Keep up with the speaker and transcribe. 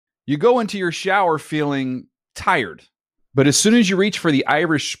You go into your shower feeling tired, but as soon as you reach for the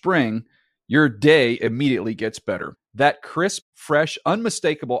Irish Spring, your day immediately gets better. That crisp, fresh,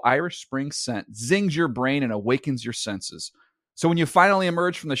 unmistakable Irish Spring scent zings your brain and awakens your senses. So when you finally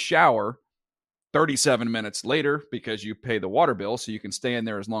emerge from the shower 37 minutes later, because you pay the water bill so you can stay in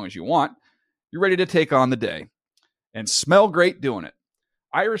there as long as you want, you're ready to take on the day and smell great doing it.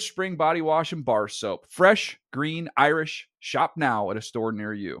 Irish Spring Body Wash and Bar Soap. Fresh, green, Irish. Shop now at a store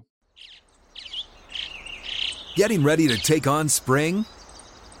near you. Getting ready to take on spring?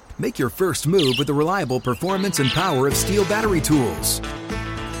 Make your first move with the reliable performance and power of Steel battery tools.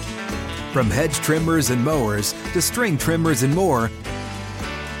 From hedge trimmers and mowers to string trimmers and more,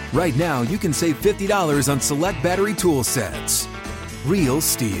 right now you can save $50 on select battery tool sets. Real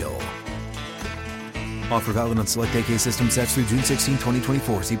Steel. Offer valid on select AK system sets through June 16,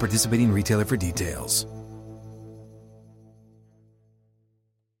 2024. See participating retailer for details.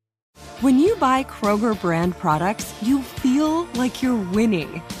 When you buy Kroger brand products, you feel like you're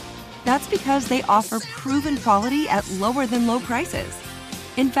winning. That's because they offer proven quality at lower than low prices.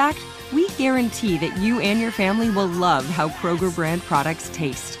 In fact, we guarantee that you and your family will love how Kroger brand products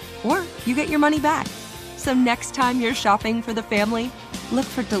taste, or you get your money back. So next time you're shopping for the family, look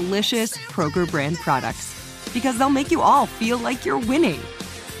for delicious Kroger brand products, because they'll make you all feel like you're winning.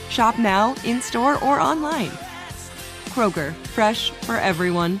 Shop now, in-store, or online. Kroger, fresh for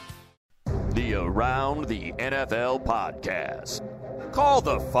everyone. The Around the NFL podcast. Call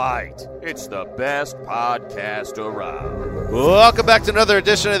the fight. It's the best podcast around. Welcome back to another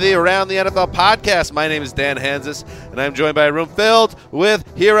edition of the Around the NFL podcast. My name is Dan Hansis, and I'm joined by a room filled with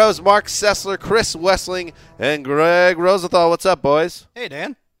heroes Mark Sessler, Chris Wessling, and Greg Rosenthal. What's up, boys? Hey,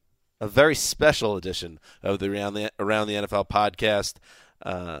 Dan. A very special edition of the Around the NFL podcast.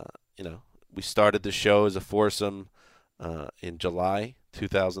 We started the show as a foursome in July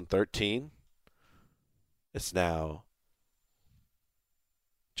 2013. It's now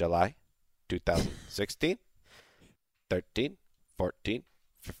July 2016, 13, 14,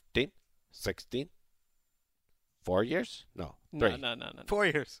 15, 16. 4 years? No, 3. No. 4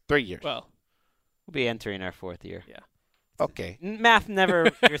 years. 3 years. Well, we'll be entering our 4th year. Yeah. Okay. Math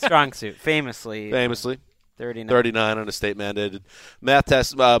never your strong suit, famously. 39 on a state-mandated math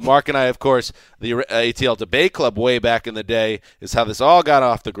test. Mark and I, of course, the ATL Debate Club way back in the day is how this all got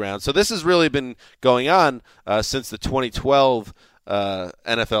off the ground. So this has really been going on since the 2012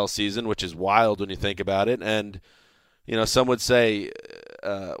 NFL season, which is wild when you think about it. And, some would say,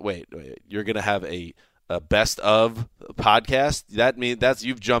 wait, you're going to have a best of podcast? That means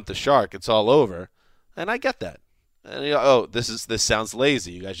you've jumped the shark. It's all over. And I get that. And this sounds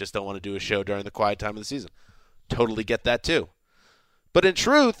lazy. You guys just don't want to do a show during the quiet time of the season. Totally get that too. But in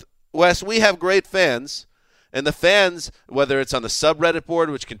truth, Wes, we have great fans. And the fans, whether it's on the subreddit board,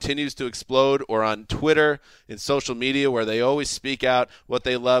 which continues to explode, or on Twitter, in social media, where they always speak out what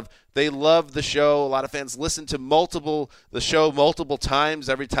they love the show. A lot of fans listen to the show multiple times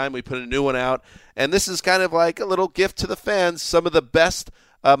every time we put a new one out. And this is kind of like a little gift to the fans, some of the best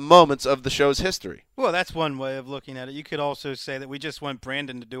moments of the show's history. Well, that's one way of looking at it. You could also say that we just want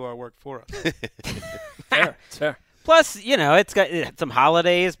Brandon to do our work for us. Fair. Plus, it's got some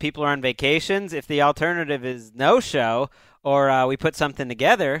holidays. People are on vacations. If the alternative is no show or we put something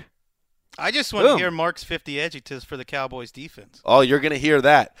together. I just want to hear Mark's 50 adjectives for the Cowboys defense. Oh, you're going to hear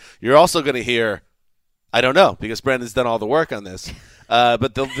that. You're also going to hear, I don't know, because Brandon's done all the work on this.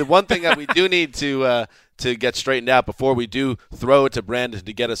 But the one thing that we do need to get straightened out before we do throw it to Brandon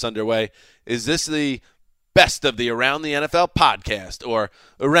to get us underway is this the best of the Around the NFL podcast, or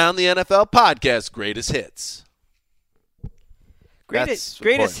Around the NFL podcast greatest hits?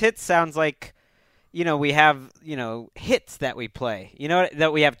 Greatest hits sounds like, we have, hits that we play.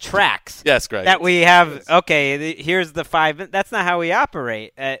 That we have tracks. Yes, Greg. That we have, here's the 5 minutes. That's not how we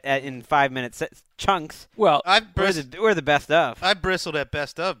operate in 5 minute chunks. Well, we're the best of. I bristled at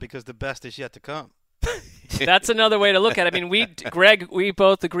best of because the best is yet to come. That's another way to look at it. I mean, Greg, we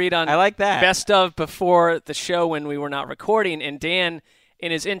both agreed on I like that. Best of before the show when we were not recording, and Dan,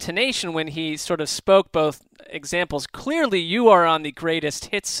 in his intonation when he sort of spoke both examples, clearly you are on the greatest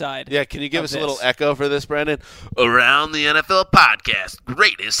hits side. Yeah, can you give us a little echo for this, Brandon? Around the NFL podcast,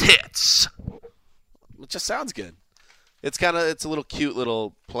 greatest hits. It just sounds good. It's a little cute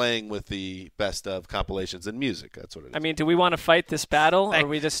little playing with the best of compilations and music. That's what it is. I mean, do we want to fight this battle, or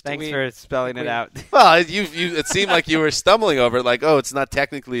we just thanks for spelling it out? Well, it seemed like you were stumbling over it, like, it's not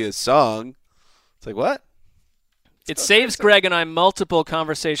technically a song. It's like, what? It saves Greg and I multiple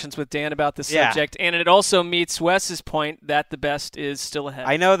conversations with Dan about the subject, and it also meets Wes's point that the best is still ahead.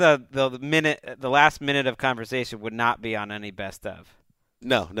 I know the last minute of conversation would not be on any best of.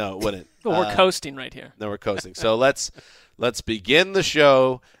 No, it wouldn't. But we're coasting right here. No, we're coasting. So let's begin the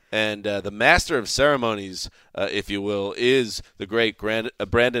show. And the master of ceremonies, if you will, is the great Brandon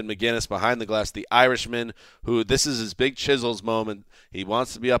McGinnis behind the glass, the Irishman, who this is his big chisels moment. He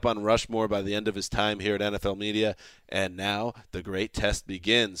wants to be up on Rushmore by the end of his time here at NFL Media. And now the great test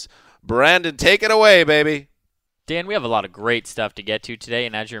begins. Brandon, take it away, baby. Dan, we have a lot of great stuff to get to today,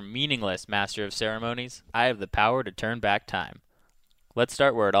 and as your meaningless master of ceremonies, I have the power to turn back time. Let's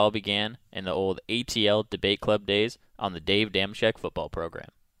start where it all began in the old ATL Debate Club days on the Dave Dameshek football program.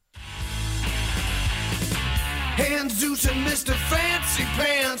 And Zeus and Mr. Fancy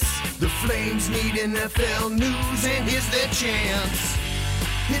Pants, the Flames need NFL news, and here's their chance.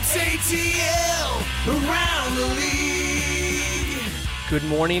 It's ATL Around the League. Good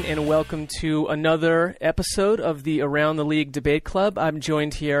morning and welcome to another episode of the Around the League Debate Club. I'm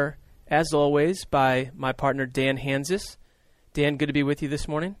joined here, as always, by my partner Dan Hansis. Dan, good to be with you this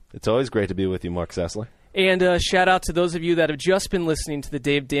morning. It's always great to be with you, Mark Sessler. And shout out to those of you that have just been listening to the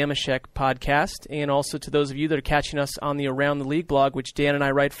Dave Dameshek podcast, and also to those of you that are catching us on the Around the League blog, which Dan and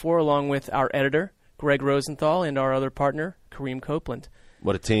I write for, along with our editor, Greg Rosenthal, and our other partner, Kareem Copeland.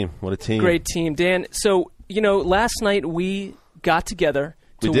 What a team. What a team. Great team. Dan, so, last night we got together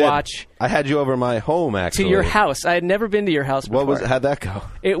to watch. I had you over my home, actually. To your house. I had never been to your house before. How'd that go?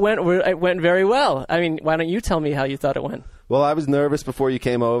 It went very well. I mean, why don't you tell me how you thought it went? Well, I was nervous before you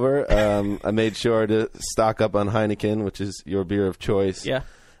came over. I made sure to stock up on Heineken, which is your beer of choice. Yeah.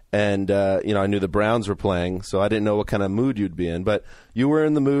 And, I knew the Browns were playing, so I didn't know what kind of mood you'd be in. But you were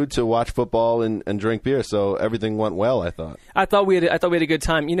in the mood to watch football and drink beer, so everything went well, I thought. I thought we had a good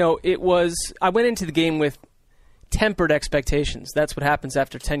time. I went into the game with tempered expectations. That's what happens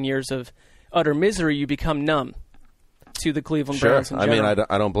after 10 years of utter misery. You become numb to the Cleveland Browns in general. I mean,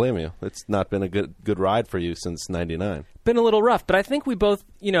 I don't blame you. It's not been a good ride for you since '99. Been a little rough, but I think we both,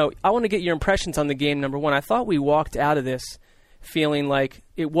 I want to get your impressions on the game, number one. I thought we walked out of this feeling like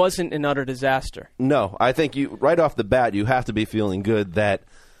it wasn't an utter disaster. No, I think right off the bat, you have to be feeling good that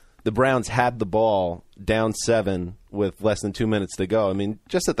the Browns had the ball down 7 with less than 2 minutes to go. I mean,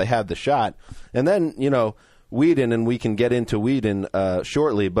 just that they had the shot. And then, Weeden, and we can get into Weeden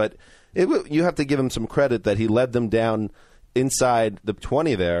shortly, but you have to give him some credit that he led them down inside the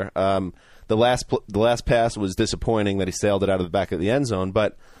 20 there. The last pass was disappointing that he sailed it out of the back of the end zone.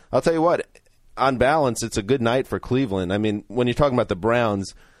 But I'll tell you what, on balance, it's a good night for Cleveland. I mean, when you're talking about the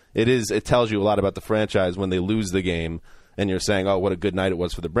Browns, it tells you a lot about the franchise when they lose the game and you're saying, oh, what a good night it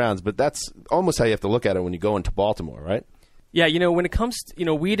was for the Browns. But that's almost how you have to look at it when you go into Baltimore, right? Yeah, when it comes to,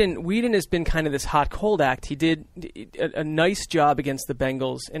 Weeden has been kind of this hot-cold act. He did a nice job against the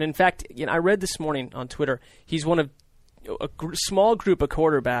Bengals. And, in fact, I read this morning on Twitter, he's one of a small group of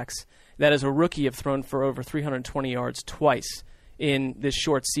quarterbacks that as a rookie have thrown for over 320 yards twice in this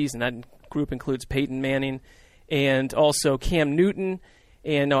short season. That group includes Peyton Manning and also Cam Newton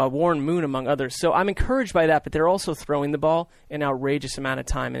and Warren Moon, among others. So I'm encouraged by that, but they're also throwing the ball an outrageous amount of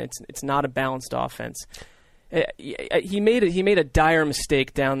time, and it's not a balanced offense. He made a dire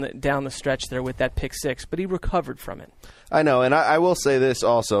mistake down the stretch there with that pick six, but he recovered from it. I know, and I will say this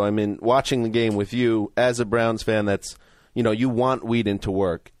also. I mean, watching the game with you as a Browns fan, that's you want Weeden to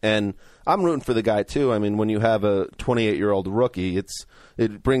work, and I'm rooting for the guy too. I mean, when you have a 28-year-old rookie,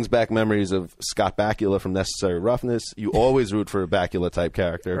 it brings back memories of Scott Bakula from Necessary Roughness. You always root for a Bakula type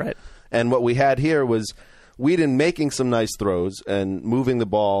character, right? And what we had here was Weeden making some nice throws and moving the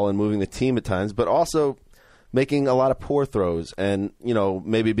ball and moving the team at times, but also making a lot of poor throws and,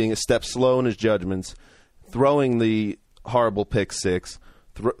 maybe being a step slow in his judgments, throwing the horrible pick six,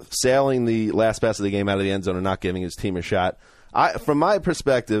 sailing the last pass of the game out of the end zone and not giving his team a shot. From my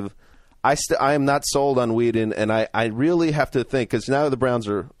perspective, I am not sold on Weeden, and I really have to think, because now the Browns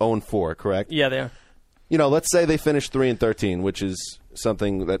are 0-4, correct? Yeah, they are. Let's say they finish 3-13, which is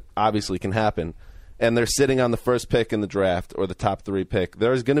something that obviously can happen, and they're sitting on the first pick in the draft or the top 3 pick.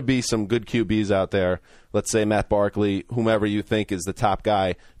 There's going to be some good QBs out there. Let's say Matt Barkley, whomever you think is the top guy.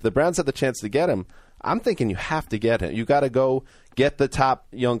 If the Browns have the chance to get him, I'm thinking you have to get him. You got to go get the top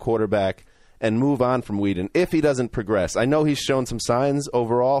young quarterback and move on from Weeden if he doesn't progress. I know he's shown some signs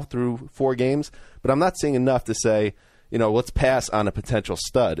overall through 4 games, but I'm not seeing enough to say, let's pass on a potential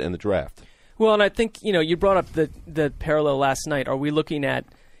stud in the draft. Well, and I think, you brought up the parallel last night. Are we looking at,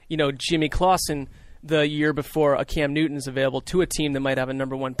 Jimmy Clausen the year before a Cam Newton is available to a team that might have a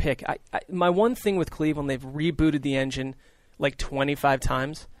number 1 pick? My one thing with Cleveland, they've rebooted the engine like 25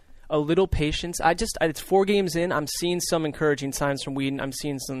 times. A little patience. It's 4 games in. I'm seeing some encouraging signs from Weeden. I'm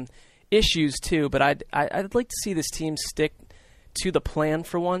seeing some issues too, but I'd like to see this team stick to the plan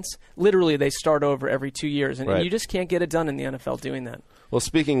for once. Literally, they start over every 2 years, and you just can't get it done in the NFL doing that. Well,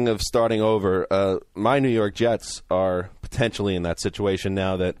 speaking of starting over, my New York Jets are potentially in that situation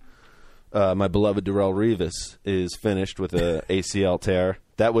now that my beloved Darrelle Revis is finished with a ACL tear.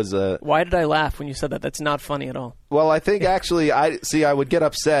 That was a. Why did I laugh when you said that? That's not funny at all. Well, I think actually, I would get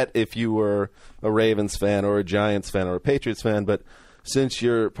upset if you were a Ravens fan or a Giants fan or a Patriots fan, but since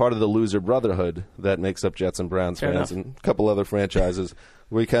you're part of the loser brotherhood that makes up Jets and Browns Fair fans enough. and a couple other franchises,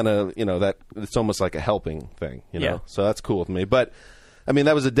 we kind of, that it's almost like a helping thing, Yeah. So that's cool with me. But I mean,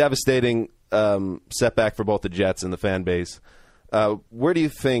 that was a devastating setback for both the Jets and the fan base. Where do you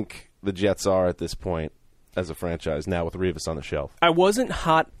think the Jets are at this point as a franchise now with Revis on the shelf? I wasn't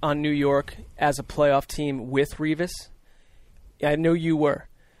hot on New York as a playoff team with Revis. I know you were.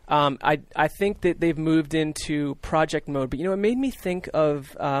 I think that they've moved into project mode. But, it made me think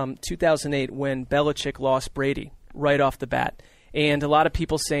of 2008 when Belichick lost Brady right off the bat. And a lot of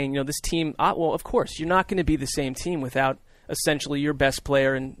people saying, this team, well, of course, you're not going to be the same team without essentially your best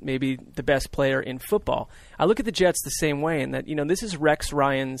player and maybe the best player in football. I look at the Jets the same way, and that this is Rex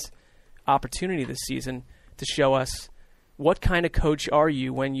Ryan's opportunity this season to show us what kind of coach are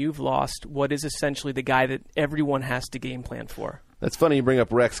you when you've lost what is essentially the guy that everyone has to game plan for. That's funny you bring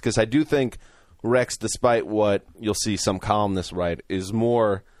up Rex because I do think Rex, despite what you'll see some columnists write, is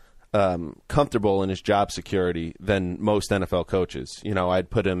more comfortable in his job security than most NFL coaches. I'd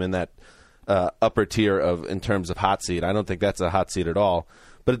put him in that upper tier in terms of hot seat. I don't think that's a hot seat at all.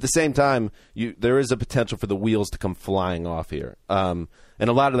 But at the same time, there is a potential for the wheels to come flying off here. And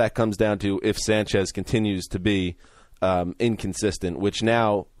a lot of that comes down to if Sanchez continues to be inconsistent, which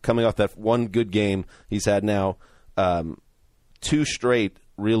now, coming off that one good game, he's had now 2 straight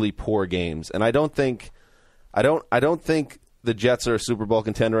really poor games. And I don't think the Jets are a Super Bowl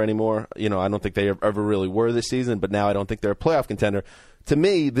contender anymore. I don't think they ever really were this season, but now I don't think they're a playoff contender. To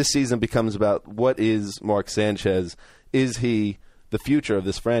me, this season becomes about what is Mark Sanchez? Is he the future of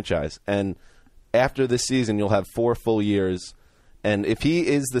this franchise? And after this season, you'll have 4 full years. And if he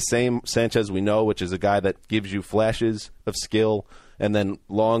is the same Sanchez we know, which is a guy that gives you flashes of skill and then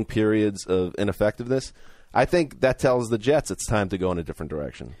long periods of ineffectiveness, I think that tells the Jets it's time to go in a different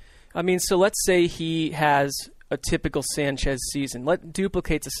direction. I mean, so let's say he has a typical Sanchez season.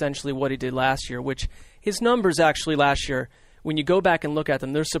 Duplicates essentially what he did last year, which his numbers actually last year, when you go back and look at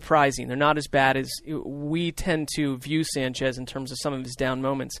them, they're surprising. They're not as bad as we tend to view Sanchez in terms of some of his down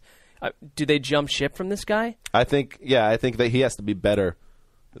moments. Do they jump ship from this guy? I think that he has to be better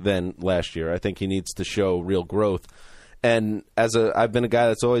than last year. I think he needs to show real growth. And I've been a guy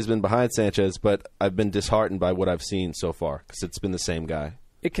that's always been behind Sanchez, but I've been disheartened by what I've seen so far because it's been the same guy.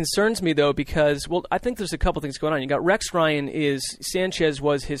 It concerns me, though, because, I think there's a couple things going on. You got Rex Ryan Sanchez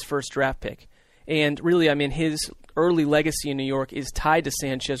was his first draft pick. And really, I mean, his early legacy in New York is tied to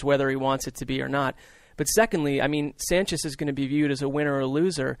Sanchez, whether he wants it to be or not. But secondly, I mean, Sanchez is going to be viewed as a winner or a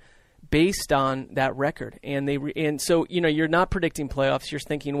loser based on that record. And so, you're not predicting playoffs. You're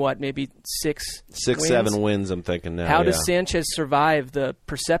thinking, maybe 6 wins? 7 wins, I'm thinking now. How does Sanchez survive the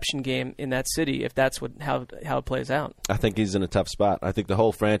perception game in that city if that's how it plays out? I think he's in a tough spot. I think the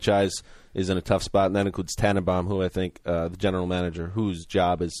whole franchise is in a tough spot, and that includes Tannenbaum, who I think, the general manager, whose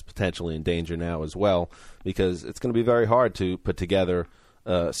job is potentially in danger now as well, because it's going to be very hard to put together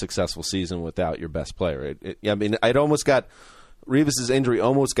a successful season without your best player. Revis's injury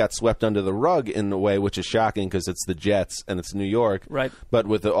almost got swept under the rug in a way, which is shocking because it's the Jets and it's New York. Right. But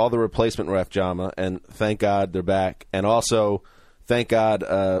with all the replacement ref drama, and thank God they're back, and also thank God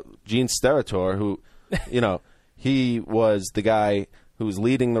Gene Steratore, who, he was the guy who was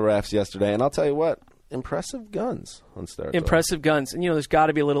leading the refs yesterday. And I'll tell you what, impressive guns on Steratore. Impressive guns, and there's got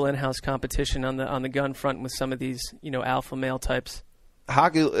to be a little in-house competition on the gun front with some of these alpha male types.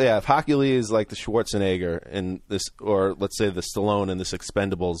 If Hockey Lee is like the Schwarzenegger in this, or let's say the Stallone in this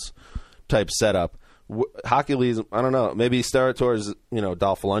Expendables type setup, Hockey Lee's, I don't know, maybe Steratore's,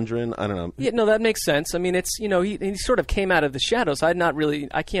 Dolph Lundgren, I don't know. Yeah, no, that makes sense. I mean, it's, he sort of came out of the shadows. I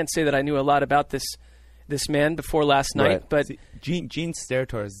can't say that I knew a lot about this man before last night, Right. but Gene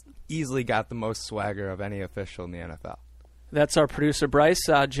Steratore has easily got the most swagger of any official in the NFL. That's our producer Bryce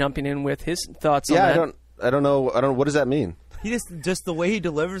jumping in with his thoughts on that. I don't know. What does that mean? He just the way he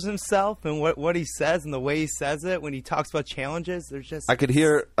delivers himself and what he says and the way he says it when he talks about challenges. There's just I could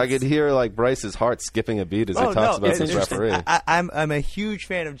hear like Bryce's heart skipping a beat as he talks about this referee. I'm a huge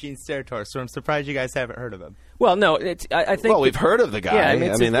fan of Gene Steratore, so I'm surprised you guys haven't heard of him. Well, no, I think. Well, we've heard of the guy.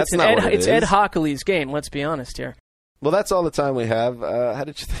 Yeah, that's not what it is. It's Ed Hockley's game. Let's be honest here. Well, that's all the time we have. How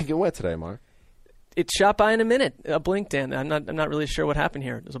did you think it went today, Mark? It shot by in a minute. A blink, Dan. I'm not really sure what happened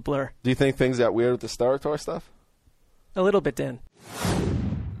here. It was a blur. Do you think things got weird with the Steratore stuff? A little bit, Dan.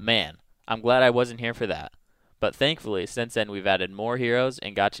 Man, I'm glad I wasn't here for that. But thankfully, since then we've added more heroes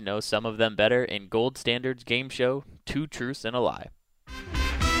and got to know some of them better in Gold Standard's game show, 2 Truths and a Lie.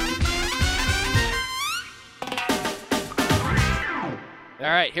 All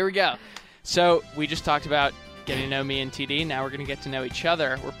right, here we go. So we just talked about getting to know me and TD. Now we're going to get to know each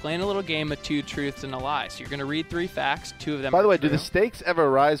other. We're playing a little game of 2 truths and a lie. So you're going to read 3 facts. 2 of them By the are way, true. do the stakes ever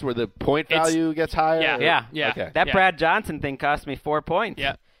rise where the point value gets higher? Yeah. Yeah. Okay. That Yeah. Brad Johnson thing cost me 4 points.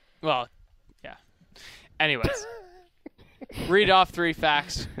 Yeah. Well, yeah. Anyways, read off 3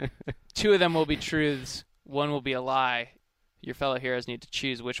 facts. 2 of them will be truths. 1 will be a lie. Your fellow heroes need to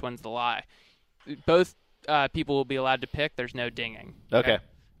choose which one's the lie. Both people will be allowed to pick. There's no dinging. Okay.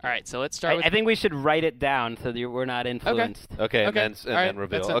 All right, so let's start with... I think we should write it down so that we're not influenced. Okay, and Okay. then, All right, then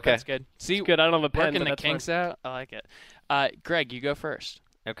reveal. That's good. See, It's good. I don't have a pen, working but the that's kinks fine. out. I like it. Greg, you go first.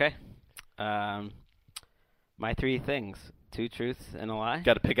 Okay. My 3 things. 2 truths and a lie.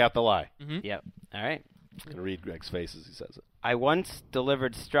 Got to pick out the lie. Mm-hmm. Yep. All right. I'm gonna read Greg's face as he says it. I once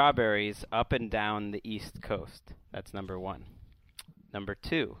delivered strawberries up and down the East Coast. That's number 1. Number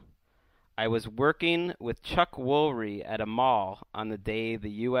 2. I was working with Chuck Woolery at a mall on the day the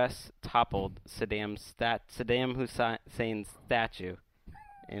U.S. toppled Saddam Hussein's statue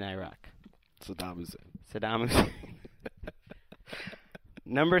in Iraq. Saddam Hussein. Saddam Hussein.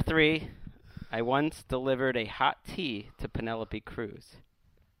 Number 3. I once delivered a hot tea to Penelope Cruz.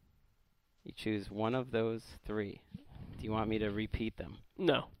 You choose one of those 3. Do you want me to repeat them?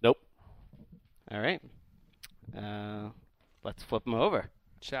 No. Nope. All right. Let's flip them over.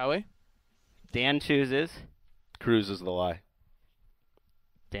 Shall we? Dan chooses. Cruz is the lie.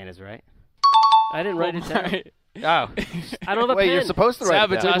 Dan is right. I didn't write it down. Oh. I don't have a Wait, pen. you're supposed to write it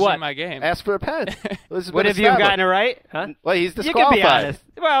down. Sabotaging What? my game. Ask for a pen. What have you gotten it right? Huh? Well, he's You disqualified. can be honest.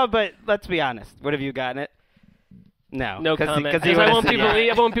 Well, but let's be honest. What have you gotten it? No. No comment. Because Because I won't be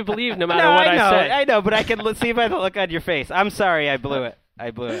believed. I won't be believed no matter no, what I know. say. I know, but I can see by the look on your face. I'm sorry, I blew it.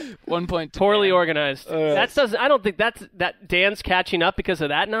 1 point. Poorly organized. That doesn't. I don't think that Dan's catching up because of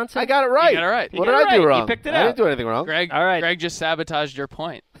that nonsense. I got it right. You got it right. What You did got I it do right. wrong? You picked it I up. didn't do anything wrong. Greg, All right. Greg just sabotaged your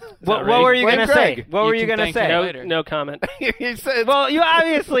point. What right? were you Blame going to Greg. say? What were you can going to thank say? him No, later. no comment. He said, Well, you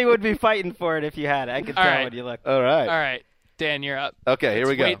obviously would be fighting for it if you had it. I could All tell right. when you looked. all right. All right, Dan, you're up. Okay, here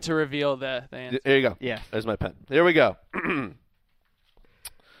we go. Wait to reveal the answer. Here you go. Yeah. There's my pen. Here we go.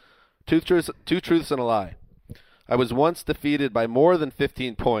 2 truths and a lie. I was once defeated by more than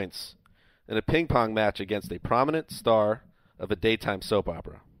 15 points in a ping pong match against a prominent star of a daytime soap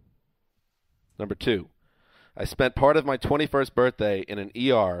opera. Number 2. I spent part of my 21st birthday in an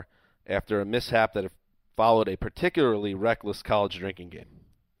ER after a mishap that followed a particularly reckless college drinking game.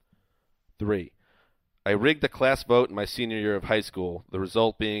 3. I rigged a class vote in my senior year of high school, the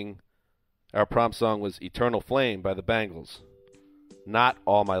result being our prom song was Eternal Flame by the Bangles, not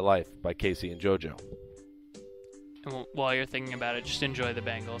All My Life by Casey and JoJo. And while you're thinking about it, just enjoy the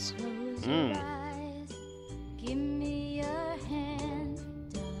Bengals.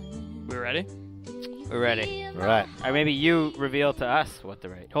 We ready? We're ready. All right. Or maybe you reveal to us what the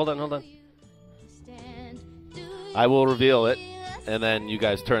right. Hold on. I will reveal it, and then you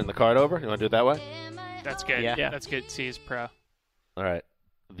guys turn the card over. You want to do it that way? That's good. Yeah. That's good. C is pro. All right.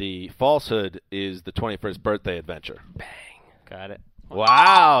 The falsehood is the 21st birthday adventure. Got it.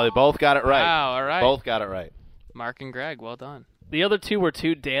 Wow, they both got it right. Wow, all right. Both got it right. Mark and Greg, well done. The other 2 were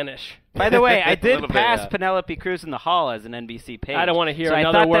too Danish. By the way, I A did little bit, pass yeah. Penelope Cruz in the hall as an NBC page. I don't want to hear so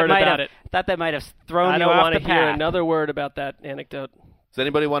another I thought word that might about have, it. thought that might have thrown I you don't off want the to hear path. another word about that anecdote. Does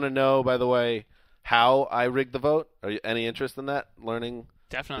anybody want to know, by the way, how I rigged the vote? Are you any interest in that? Learning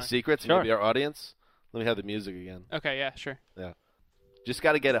Definitely. the secrets? Sure. Maybe our audience? Let me have the music again. Okay, yeah, sure. Yeah. Just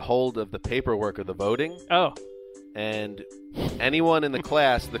got to get a hold of the paperwork of the voting. Oh. And anyone in the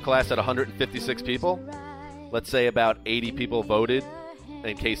class had 156 people. Let's say about 80 people voted,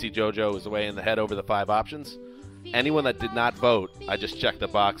 and Casey JoJo was away in the head over the 5 options. Anyone that did not vote, I just checked the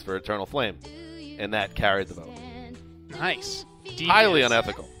box for Eternal Flame, and that carried the vote. Nice. Highly Devious.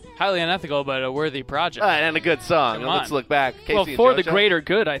 unethical. Highly unethical, but a worthy project. And a good song. Come And let's on. look back. Casey Well, and for the JoJo? greater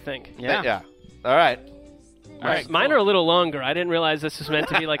good, I think. Yeah. All right. All right, Mine cool. are a little longer. I didn't realize this was meant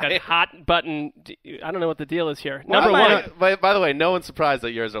to be like a hot button. I don't know what the deal is here. Well, Number one. By the way, no one's surprised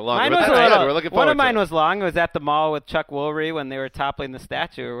that yours are longer. Mine but was that's a good. little, We're looking one forward of mine to it. was long. It was at the mall with Chuck Woolery when they were toppling the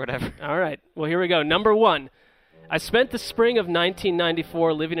statue or whatever. All right. Well, here we go. Number 1. I spent the spring of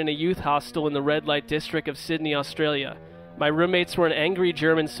 1994 living in a youth hostel in the red light district of Sydney, Australia. My roommates were an angry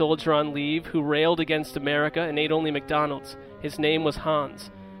German soldier on leave who railed against America and ate only McDonald's. His name was Hans.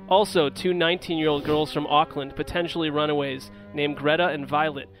 Also, two 19-year-old girls from Auckland, potentially runaways, named Greta and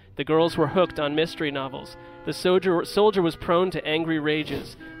Violet. The girls were hooked on mystery novels. The soldier was prone to angry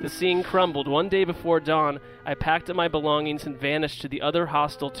rages. The scene crumbled. One day before dawn, I packed up my belongings and vanished to the other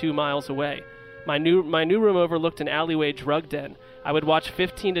hostel 2 miles away. My new room overlooked an alleyway drug den. I would watch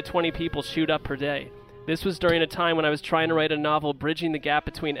 15 to 20 people shoot up per day. This was during a time when I was trying to write a novel bridging the gap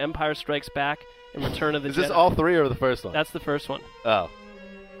between Empire Strikes Back and Return of the Jedi. Is this all three or the first one? That's the first one. Oh,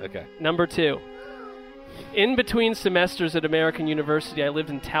 okay. Number 2. In between semesters at American University, I lived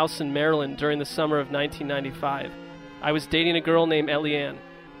in Towson, Maryland during the summer of 1995. I was dating a girl named Eliane.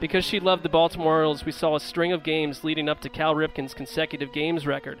 Because she loved the Baltimore Orioles, we saw a string of games leading up to Cal Ripken's consecutive games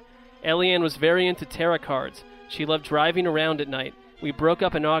record. Eliane was very into tarot cards. She loved driving around at night. We broke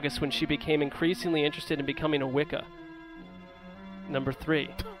up in August when she became increasingly interested in becoming a Wicca. Number 3.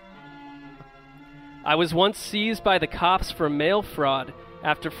 I was once seized by the cops for mail fraud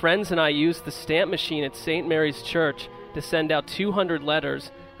after friends and I used the stamp machine at St. Mary's Church to send out 200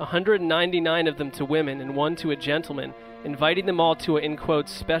 letters, 199 of them to women and 1 to a gentleman, inviting them all to a, in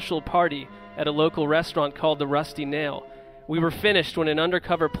quotes, special party at a local restaurant called the Rusty Nail. We were finished when an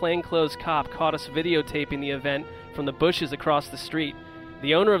undercover plainclothes cop caught us videotaping the event from the bushes across the street.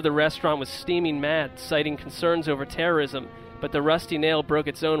 The owner of the restaurant was steaming mad, citing concerns over terrorism, but the Rusty Nail broke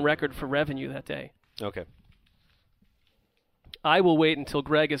its own record for revenue that day. Okay. I will wait until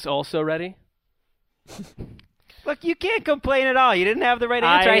Greg is also ready. Look, you can't complain at all. You didn't have the right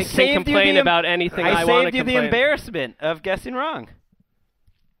answer. I can complain about anything I want to complain. I saved you the embarrassment of guessing wrong.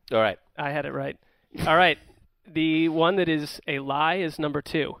 All right. I had it right. All right. The one that is a lie is number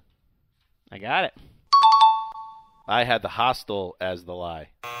 2. I got it. I had the hostel as the lie.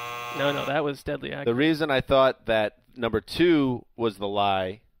 No, that was deadly accurate. The reason I thought that number 2 was the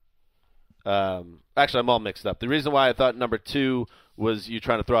lie, actually, I'm all mixed up. The reason why I thought number 2 was you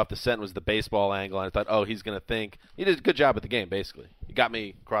trying to throw off the scent was the baseball angle, and I thought, oh, he's going to think. He did a good job at the game, basically. He got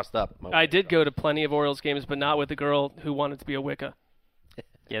me crossed up. I did go to plenty of Orioles games, but not with the girl who wanted to be a Wicca.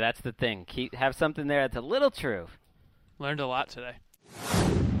 Yeah, that's the thing. Have something there that's a little true. Learned a lot today.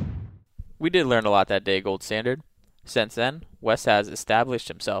 We did learn a lot that day, Gold Standard. Since then, Wes has established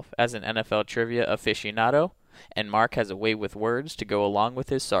himself as an NFL trivia aficionado, and Mark has a way with words to go along with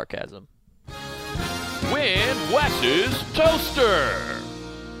his sarcasm. Win Wes's Toaster!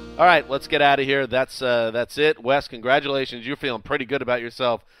 All right, let's get out of here. That's it. Wes, congratulations. You're feeling pretty good about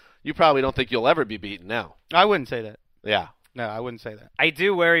yourself. You probably don't think you'll ever be beaten now. I wouldn't say that. Yeah. No, I wouldn't say that. I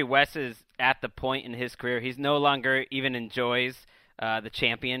do worry Wes is at the point in his career he's no longer even enjoys the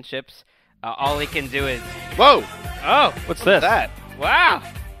championships. All he can do is... Whoa! Oh! What's this? That? Wow!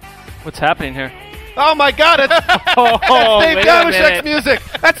 What's happening here? Oh, my God! That's Dave Damashek's music!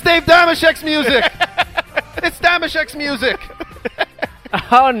 That's Dave Damashek's music! It's Damashek's music!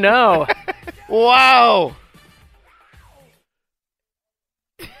 Oh, no! Wow!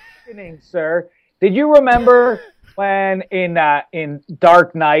 Sir, did you remember when in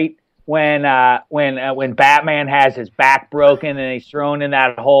Dark Knight when Batman has his back broken and he's thrown in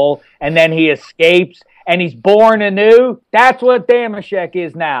that hole and then he escapes and he's born anew? That's what Damashek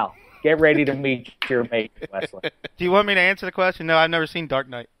is now. Get ready to meet your mate, Wesley. Do you want me to answer the question? No, I've never seen Dark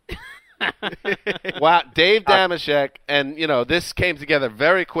Knight. Wow, Dave Damashek, and this came together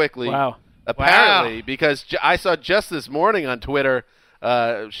very quickly. Wow. Apparently, because I saw just this morning on Twitter,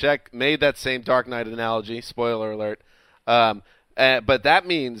 Sheck made that same Dark Knight analogy. Spoiler alert. But that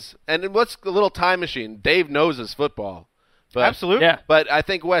means, and what's the little time machine? Dave knows his football. But, Absolutely. Yeah. But I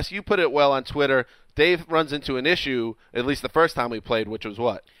think, Wes, you put it well on Twitter. Dave runs into an issue, at least the first time we played, which was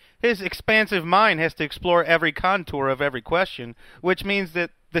what? His expansive mind has to explore every contour of every question, which means that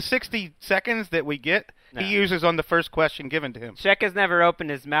the 60 seconds that we get, he uses on the first question given to him. Sheck has never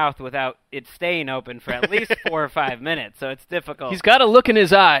opened his mouth without it staying open for at least 4 or 5 minutes, so it's difficult. He's got a look in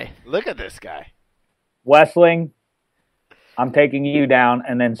his eye. Look at this guy. Wesling, I'm taking you down,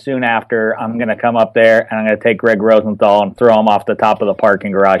 and then soon after, I'm going to come up there, and I'm going to take Greg Rosenthal and throw him off the top of the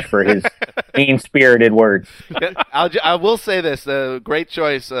parking garage for his mean-spirited words. I will say this, great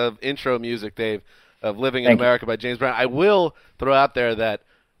choice of intro music, Dave, of Living in America by James Brown. I will throw out there that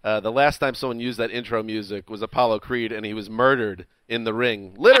the last time someone used that intro music was Apollo Creed, and he was murdered in the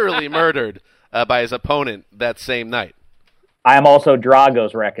ring, literally murdered by his opponent that same night. I am also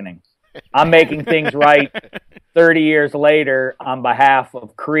Drago's reckoning. I'm making things right 30 years later on behalf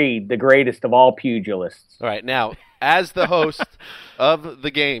of Creed, the greatest of all pugilists. All right, now, as the host of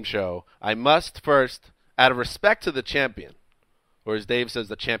the game show, I must first, out of respect to the champion, or as Dave says,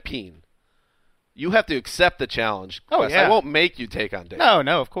 the champion, You have to accept the challenge. Oh, Wes. yeah. I won't make you take on Dave.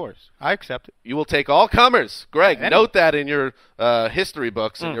 No, of course. I accept it. You will take all comers. Greg, Anyway. note that in your history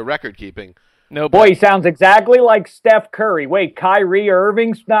books and your record keeping. No, Boy, he sounds exactly like Steph Curry. Wait, Kyrie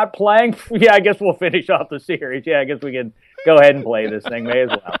Irving's not playing? Yeah, I guess we'll finish off the series. Yeah, I guess we can go ahead and play this thing. May as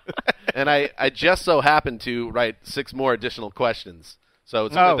well. And I just so happened to write 6 more additional questions. So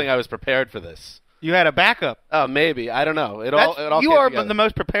it's a good thing I was prepared for this. You had a backup. Oh, maybe. I don't know. It all You came are together. the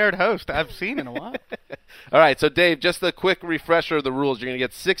most prepared host I've seen in a while. All right, so Dave, just a quick refresher of the rules. You're going to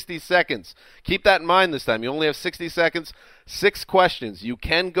get 60 seconds. Keep that in mind this time. You only have 60 seconds, 6 questions. You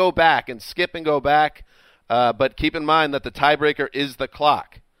can go back and skip and go back, but keep in mind that the tiebreaker is the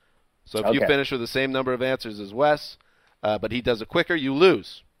clock. So if you finish with the same number of answers as Wes, but he does it quicker, you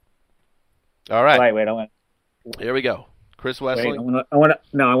lose. All right. Wait, I want. Here we go. Chris Wessling. I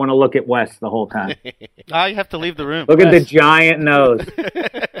want to look at Wes the whole time. You have to leave the room. Look at the giant nose.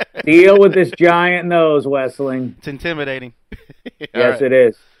 Deal with this giant nose, Wessling. It's intimidating. Yes, it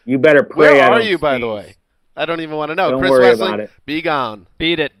is. You better pray. Where I are don't you, by sneeze. the way? I don't even want to know. Don't Chris worry Wessling, about it. be gone.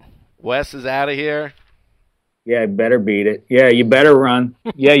 Beat it. Wes is out of here. Yeah, better beat it. Yeah, you better run.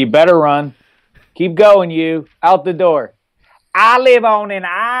 Yeah, you better run. Keep going, you. Out the door. I live on an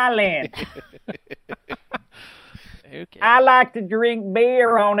island. Okay. I like to drink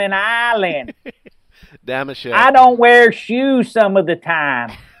beer on an island. Damashek. I don't wear shoes some of the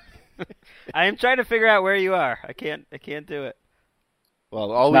time. I am trying to figure out where you are. I can't do it.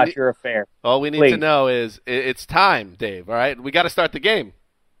 Well, all It's we not need, your affair. all we need to Please. know is it's time, Dave. All right, we got to start the game.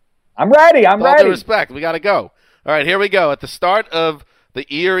 I'm ready. I'm With all ready. due respect, we got to go. All right, here we go. At the start of the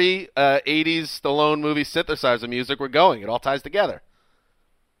eerie 80s Stallone movie synthesizer music, we're going. It all ties together.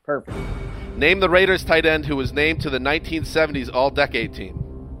 Perfect. Name the Raiders tight end who was named to the 1970s All-Decade team.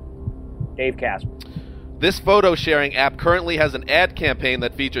 Dave Casper. This photo-sharing app currently has an ad campaign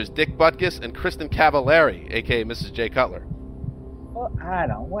that features Dick Butkus and Kristen Cavallari, a.k.a. Mrs. J. Cutler. Well, I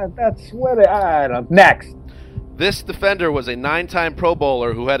don't. What? That's what. I don't. Next. This defender was a 9-time Pro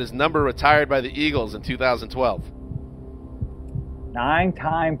Bowler who had his number retired by the Eagles in 2012.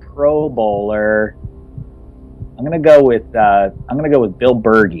 9-time Pro Bowler. I'm gonna go with Bill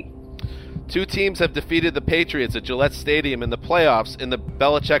Bergey. 2 teams have defeated the Patriots at Gillette Stadium in the playoffs in the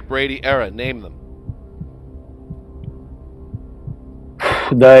Belichick-Brady era. Name them.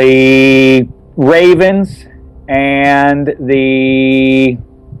 The Ravens and the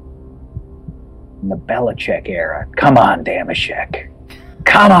Belichick era. Come on, Damashek.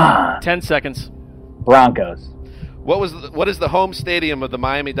 Come on. 10 seconds. Broncos. What is the home stadium of the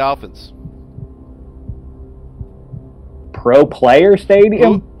Miami Dolphins? Pro Player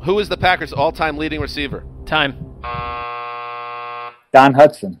Stadium. Who is the Packers' all-time leading receiver? Time. Don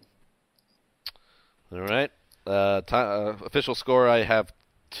Hudson. All right. Official score, I have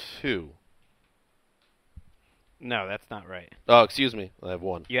 2. No, that's not right. Oh, excuse me. I have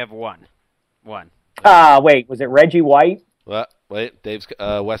 1. You have 1. Wait, was it Reggie White? Wait,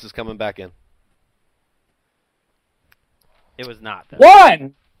 Wes is coming back in. It was not. Though.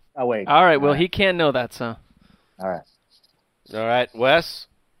 1! Oh, wait. All right, well, he can't know that, so. All right. All right, Wes,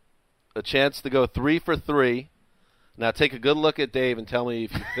 a chance to go 3 for 3. Now take a good look at Dave and tell me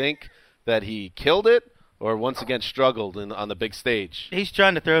if you think that he killed it or once again struggled on the big stage. He's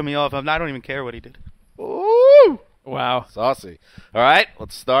trying to throw me off. I don't even care what he did. Ooh! Wow. Saucy. All right,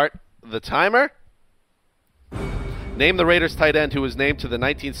 let's start the timer. Name the Raiders tight end who was named to the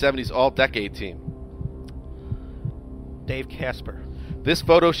 1970s All-Decade team. Dave Casper. This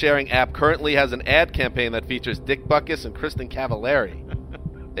photo-sharing app currently has an ad campaign that features Dick Butkus and Kristen Cavallari,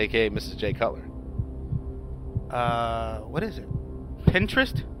 a.k.a. Mrs. J. Cutler. What is it?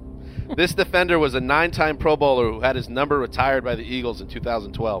 Pinterest? This defender was a 9-time Pro Bowler who had his number retired by the Eagles in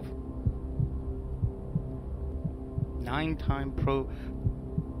 2012. 9-time Pro.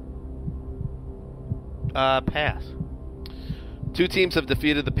 Pass. 2 teams have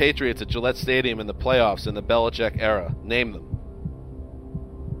defeated the Patriots at Gillette Stadium in the playoffs in the Belichick era. Name them.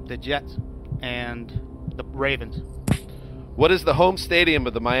 The Jets and the Ravens. What is the home stadium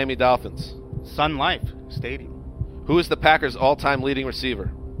of the Miami Dolphins? Sun Life Stadium. Who is the Packers' all-time leading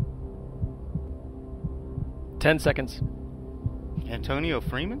receiver? 10 seconds. Antonio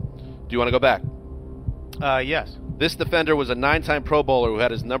Freeman? Do you want to go back? Yes. This defender was a 9-time Pro Bowler who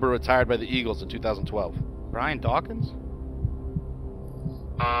had his number retired by the Eagles in 2012. Brian Dawkins?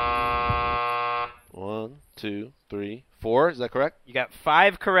 1, 2, 3, 4. Is that correct? You got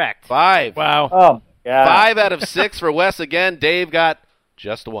 5 correct. 5. Wow. Oh, yeah. 5 out of 6 for Wes again. Dave got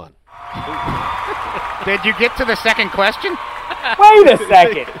just 1. Did you get to the second question? Wait a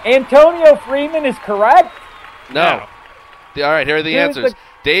second. Antonio Freeman is correct? No. All right, here are the answers.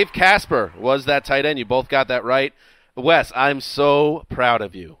 Dave Casper was that tight end. You both got that right. Wes, I'm so proud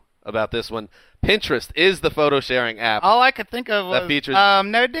of you about this one. Pinterest is the photo sharing app. All I could think of was features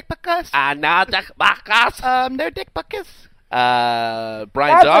no dick pics. No dick pics. No dick pics. Brian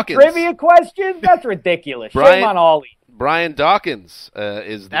That's Dawkins. a trivia question? That's ridiculous. Shame on all these. Brian Dawkins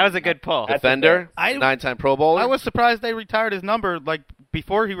is that was a good pull. Defender, 9-time Pro Bowler. I was surprised they retired his number like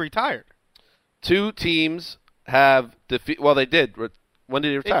before he retired. 2 teams have well, they did. When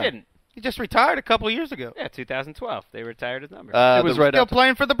did he retire? They didn't. He just retired a couple of years ago. Yeah, 2012. They retired his number. It was right still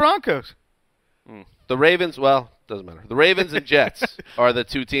playing for the Broncos. The Ravens, doesn't matter. The Ravens and Jets are the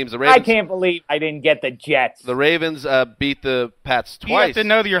 2 teams. The Ravens, I can't believe I didn't get the Jets. The Ravens beat the Pats twice. You have to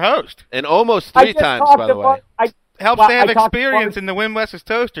know your host. And almost 3 times, by the way. Helps to have experience in the Win West's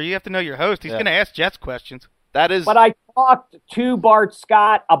Toaster. You have to know your host. He's going to ask Jets questions. That is. But I talked to Bart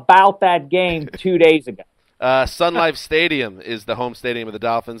Scott about that game 2 days ago. Sun Life Stadium is the home stadium of the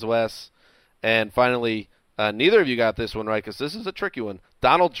Dolphins, Wes. And finally, neither of you got this one right because this is a tricky one.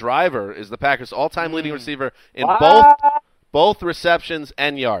 Donald Driver is the Packers' all-time leading receiver in both receptions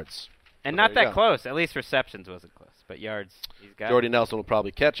and yards. And not that close. At least receptions wasn't close. But yards, he's got Jordy Nelson will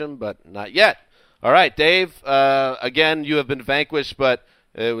probably catch him, but not yet. All right, Dave, again, you have been vanquished, but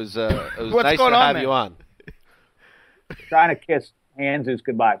it was nice to have you on. Trying to kiss Hanzus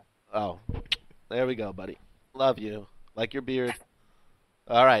goodbye. Oh, there we go, buddy. Love you. Like your beard.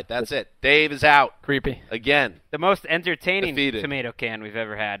 All right, that's it. Dave is out. Creepy. Again. The most entertaining tomato can we've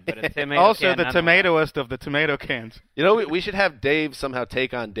ever had. But a tomato also can the tomatoest of the tomato cans. You know, we should have Dave somehow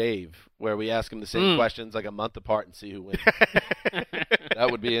take on Dave, where we ask him the same questions like a month apart and see who wins.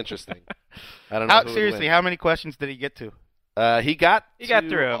 That would be interesting. I don't know. Seriously, how many questions did he get to? He got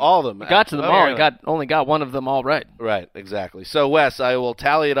through all of them. He got to them all. He only got one of them all right. Right, exactly. So, Wes, I will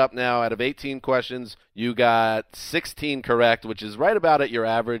tally it up now. Out of 18 questions, you got 16 correct, which is right about at your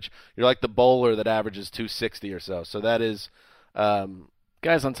average. You're like the bowler that averages 260 or so. So that is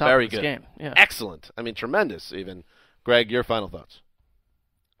guys on top very of this good. game. Yeah. Excellent. I mean, tremendous even. Greg, your final thoughts.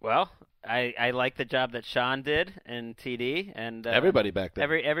 Well, I like the job that Sean did and TD. And everybody back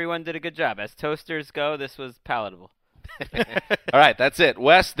there. Everyone did a good job. As toasters go, this was palatable. All right, that's it.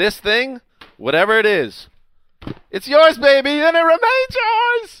 Wes, this thing, whatever it is, it's yours, baby, and it remains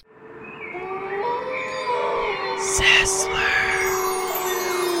yours.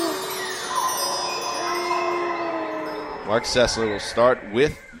 Mark Sessler will start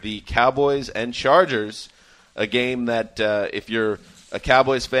with the Cowboys and Chargers, a game that if you're a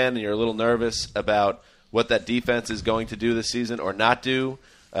Cowboys fan and you're a little nervous about what that defense is going to do this season or not do,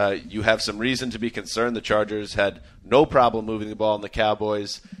 you have some reason to be concerned. The Chargers had no problem moving the ball on the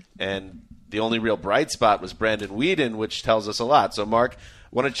Cowboys, and the only real bright spot was Brandon Weeden, which tells us a lot. So, Mark,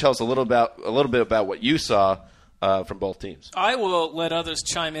 why don't you tell us a little bit about what you saw from both teams? I will let others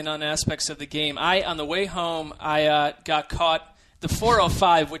chime in on aspects of the game. On the way home, I got caught the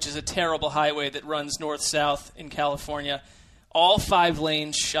 405, which is a terrible highway that runs north-south in California. All 5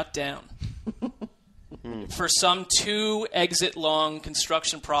 lanes shut down. For some 2-exit-long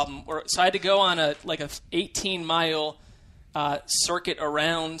construction problem. So I had to go on a 18-mile circuit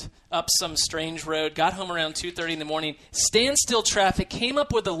around up some strange road, got home around 2:30 in the morning, standstill traffic, came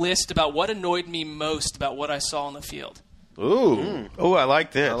up with a list about what annoyed me most about what I saw on the field. Ooh. Oh, I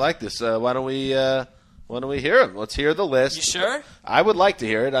like this. I like this. Why don't we hear them? Let's hear the list. You sure? I would like to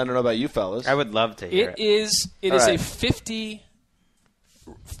hear it. I don't know about you fellas. I would love to hear it. It is a 50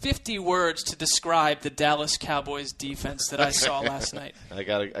 words to describe the Dallas Cowboys defense that I saw last night. I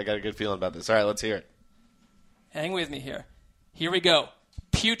got a good feeling about this. All right, let's hear it. Hang with me here. Here we go.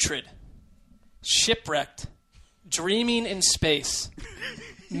 Putrid. Shipwrecked. Dreaming in space.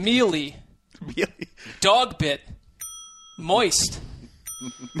 Mealy. Dog bit. Moist.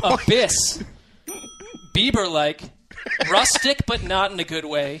 Abyss. Bieber-like. Rustic but not in a good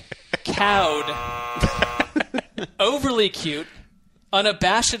way. Cowed. Overly cute.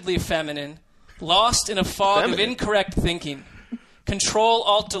 Unabashedly feminine, lost in a fog of incorrect thinking,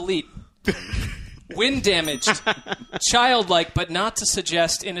 Control-Alt-Delete, wind damaged, childlike but not to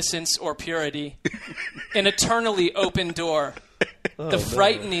suggest innocence or purity, an eternally open door, the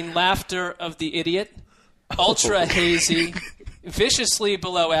frightening laughter of the idiot, ultra hazy, viciously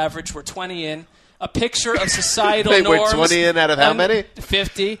below average, we're 20 in, a picture of societal Wait, norms. we're 20 in out of how many?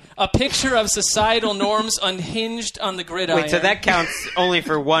 50. A picture of societal norms unhinged on the gridiron. Wait, so that counts only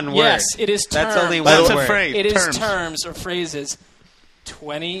for one word? Yes, it is terms. That's only one word. Phrase. It terms. is terms or phrases.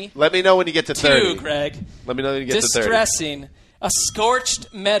 20. Let me know when you get to 30. Greg. Let me know when you get to 30. Distressing. A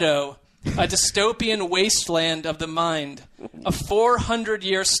scorched meadow. A dystopian wasteland of the mind. A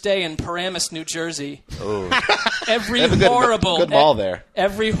 400-year stay in Paramus, New Jersey. Every That's a good- horrible, good ball there.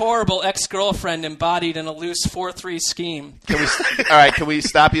 Every horrible ex-girlfriend embodied in a loose 4-3 scheme. All right, can we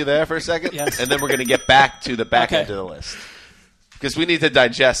stop you there for a second? Yes. And then we're going to get back to the back Okay. end of the list. Because we need to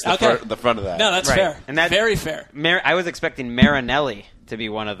digest the, Okay. the front of that. No, that's Right. fair. And that's very fair. I was expecting Marinelli to be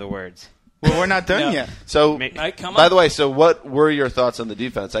one of the words. Well, we're not done No. yet. So, Right, come by on. the way, so what were your thoughts on the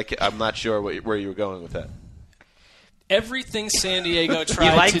defense? I'm not sure where you were going with that. Everything San Diego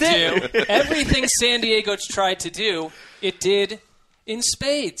tried liked to it? do, everything San Diego tried to do, it did in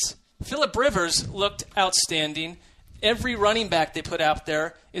spades. Phillip Rivers looked outstanding. Every running back they put out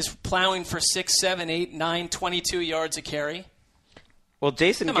there is plowing for 6, 7, 8, 9, 22 yards a carry. Well,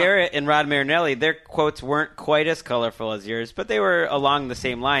 Jason Come on. Garrett and Rod Marinelli, their quotes weren't quite as colorful as yours, but they were along the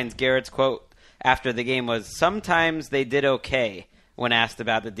same lines. Garrett's quote after the game was, "Sometimes they did okay," when asked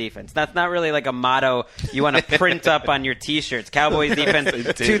about the defense. That's not really like a motto you want to print up on your T-shirts. Cowboys defense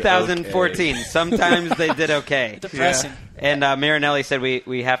 2014. okay. Sometimes they did okay. Depressing. And Marinelli said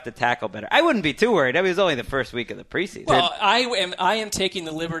we have to tackle better. I wouldn't be too worried. I mean, it was only the first week of the preseason. Well, I am taking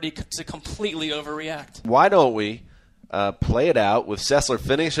the liberty to completely overreact. Why don't we play it out with Sessler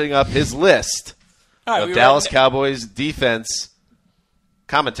finishing up his list All right, of we Dallas were- Cowboys defense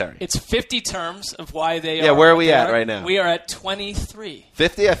commentary? It's 50 terms of why they are. Yeah, where are what we they at are. right now? We are at 23.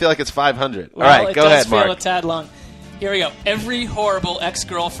 50? I feel like it's 500. Well, All right, it go does ahead, feel Mark. a tad long. Here we go. Every horrible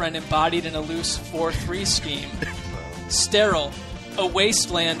ex-girlfriend embodied in a loose 4-3 scheme. Sterile, a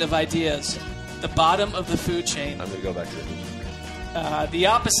wasteland of ideas. The bottom of the food chain. I'm going to go back to The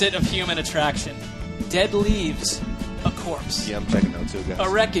opposite of human attraction. Dead leaves, a corpse. Yeah, I'm checking out too, guys. A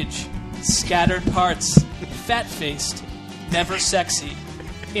wreckage, scattered parts, fat-faced, never sexy,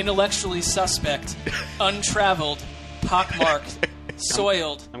 intellectually suspect, untraveled, pockmarked,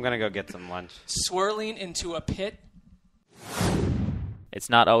 soiled, I'm going to go get some lunch. swirling into a pit. It's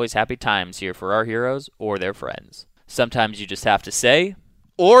not always happy times here for our heroes or their friends. Sometimes you just have to say,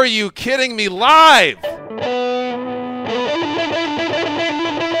 Or are you kidding me live?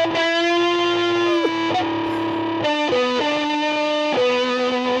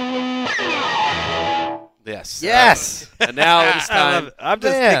 Yes. Yes. And now it is I love time. it. I'm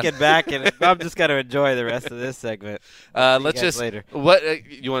just Man. thinking back, and I'm just going to enjoy the rest of this segment. See you Let's guys just later. What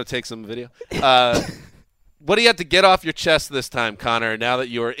you want to take some video? What do you have to get off your chest this time, Connor? Now that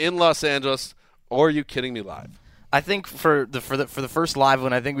you are in Los Angeles, or are you kidding me live? I think for the first live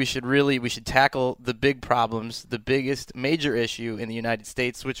one, I think we should tackle the big problems, the biggest major issue in the United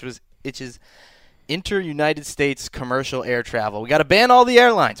States, which is inter-United States commercial air travel. We got to ban all the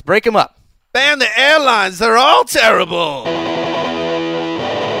airlines, break them up. Ban the airlines. They're all terrible.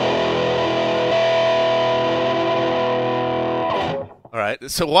 All right.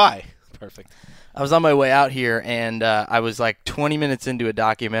 So why? Perfect. I was on my way out here, and I was like 20 minutes into a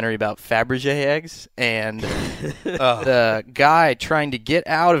documentary about Fabergé eggs, and the guy trying to get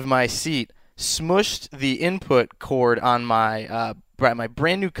out of my seat smushed the input cord on my my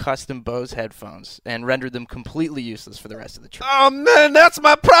brand new custom Bose headphones and rendered them completely useless for the rest of the trip. Oh, man, that's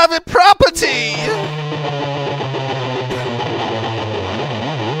my private property.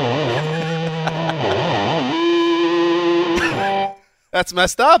 That's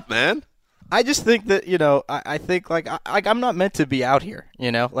messed up, man. I just think that, I think like I'm not meant to be out here,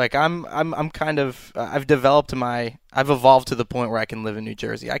 like I'm kind of I've evolved to the point where I can live in New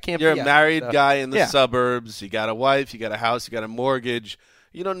Jersey. I can't. You're be a out married here, so- guy in the Yeah. suburbs. You got a wife. You got a house. You got a mortgage.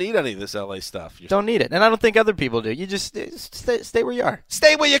 You don't need any of this LA stuff. Don't need it, and I don't think other people do. You just stay where you are.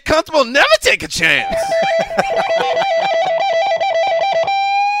 Stay where you're comfortable. Never take a chance.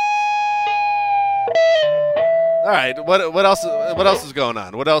 All right. What else? What else is going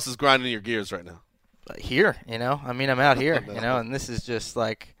on? What else is grinding your gears right now? Here, I mean, I'm out here, and this is just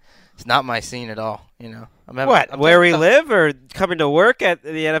like it's not my scene at all. Where we live or coming to work at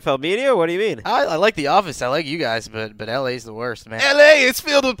the NFL media? What do you mean? I like the office. I like you guys, but LA's the worst, man. LA is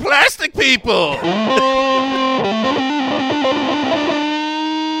filled with plastic people.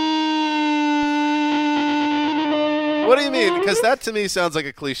 What do you mean? Because that to me sounds like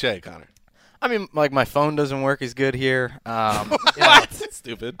a cliche, Connor. I mean, like my phone doesn't work as good here. What?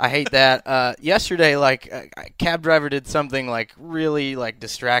 Stupid. I hate that. Yesterday, like a cab driver did something like really like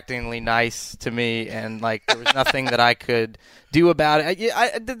distractingly nice to me, and like there was nothing that I could do about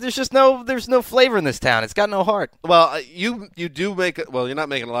it. There's no flavor in this town. It's got no heart. Well, you do make it. Well, you're not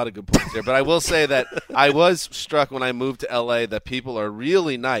making a lot of good points here, but I will say that I was struck when I moved to LA that people are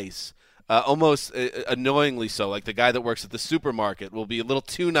really nice. almost annoyingly so. Like the guy that works at the supermarket will be a little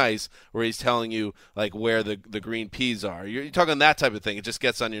too nice where he's telling you like where the green peas are. You're talking that type of thing. It just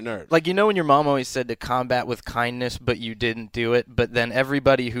gets on your nerves. Like, when your mom always said to combat with kindness, but you didn't do it, but then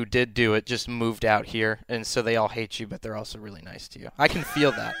everybody who did do it just moved out here, and so they all hate you, but they're also really nice to you. I can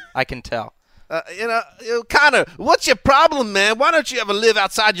feel that. I can tell. Connor, what's your problem, man? Why don't you ever live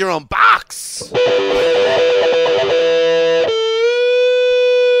outside your own box?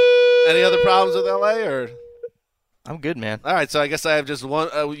 Any other problems with LA, or? I'm good, man. All right, so I guess I have just one.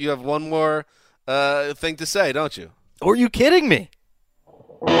 You have one more thing to say, don't you? Or are you kidding me?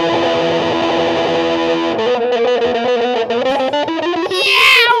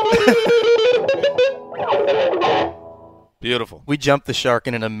 Beautiful. We jumped the shark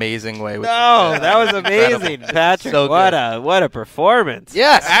in an amazing way. No, that was amazing, Patrick. So what good. a performance.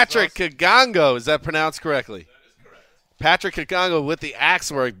 Yes. Patrick Kagongo. Is that pronounced correctly? Patrick Kagongo with the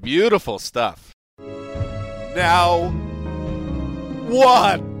axe work. Beautiful stuff. Now,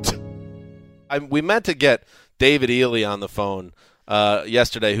 what? We meant to get David Ely on the phone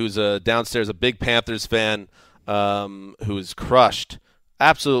yesterday, who's downstairs, a big Panthers fan, who was crushed,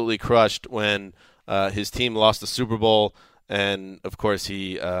 absolutely crushed when his team lost the Super Bowl. And, of course,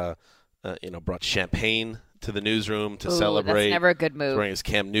 he brought champagne to the newsroom to celebrate. That's never a good move. Wearing his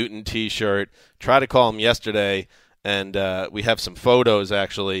Cam Newton T-shirt. Tried to call him yesterday. And we have some photos,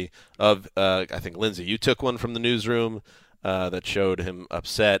 actually, of, I think, Lindsay, you took one from the newsroom that showed him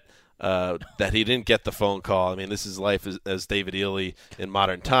upset that he didn't get the phone call. I mean, this is life as David Ely in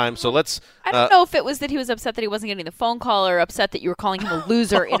modern times. So let's I don't know if it was that he was upset that he wasn't getting the phone call or upset that you were calling him a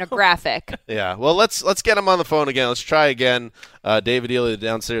loser in a graphic. Yeah, well, let's get him on the phone again. Let's try again. David Ely, the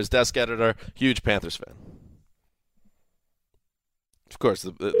downstairs desk editor, huge Panthers fan. Of course,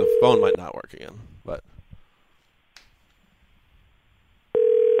 the phone might not work again, but...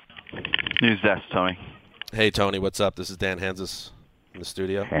 News desk, Tony. Hey, Tony, what's up? This is Dan Hanzus in the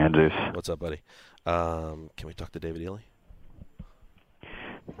studio. Hanzus. What's up, buddy? Can we talk to David Ely?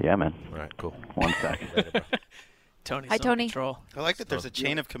 Yeah, man. All right, cool. One sec. Tony's Hi, Tony. Control. I like that there's a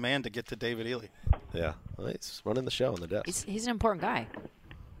chain of command to get to David Ely. Yeah, well, he's running the show on the desk. He's an important guy.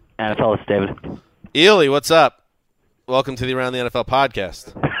 NFL, it's David. Ely, what's up? Welcome to the Around the NFL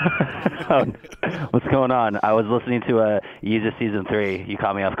podcast. What's going on? I was listening to Yeezus Season 3. You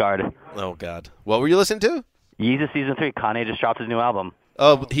caught me off guard. Oh, God. What were you listening to? Yeezus Season 3. Kanye just dropped his new album.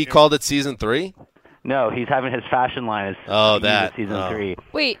 Oh, he called it Season 3? No, he's having his fashion line as that. Yeezus Season 3.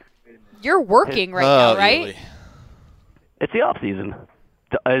 Wait, you're working right now, right? Ely. It's the off season.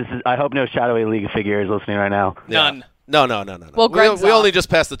 I hope no shadowy league figure is listening right now. None. Yeah. No. Well, we only just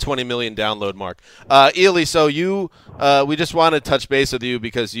passed the 20 million download mark. Ely, so we just want to touch base with you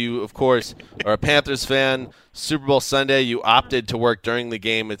because you, of course, are a Panthers fan. Super Bowl Sunday, you opted to work during the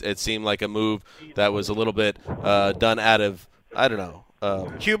game. It seemed like a move that was a little bit done out of, I don't know.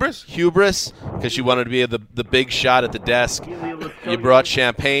 Hubris, because you wanted to be the big shot at the desk. You brought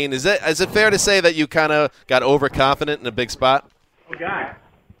champagne. Is it fair to say that you kind of got overconfident in a big spot?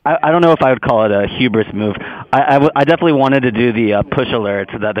 I don't know if I would call it a hubris move. I definitely wanted to do the push alert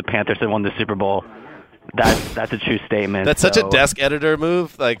that the Panthers had won the Super Bowl. That's a true statement. That's such a desk editor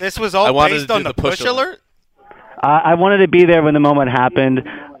move. Like this was all based on the push alert? I wanted to be there when the moment happened.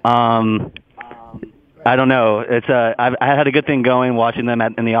 I don't know. I had a good thing going watching them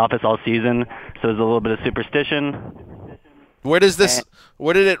in the office all season, so there's a little bit of superstition. Where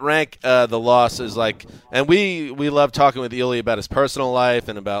did it rank the losses? Like, and we love talking with Ely about his personal life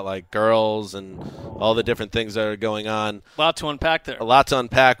and about like girls and all the different things that are going on. A lot to unpack there. A lot to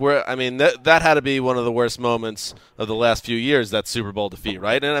unpack. I mean, that had to be one of the worst moments of the last few years, that Super Bowl defeat,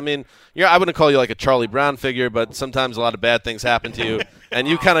 right? And I mean, I wouldn't call you like a Charlie Brown figure, but sometimes a lot of bad things happen to you, and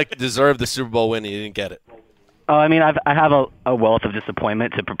you kind of deserved the Super Bowl win and you didn't get it. Oh, I mean, I have a wealth of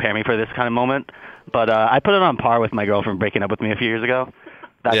disappointment to prepare me for this kind of moment. But I put it on par with my girlfriend breaking up with me a few years ago.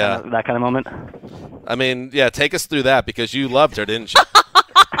 That kind of moment. I mean, yeah, take us through that because you loved her, didn't you?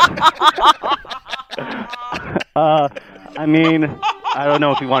 I mean, I don't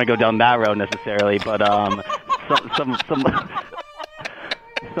know if you want to go down that road necessarily, but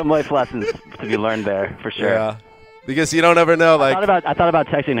some life lessons to be learned there for sure. Yeah. Because you don't ever know. Like I thought about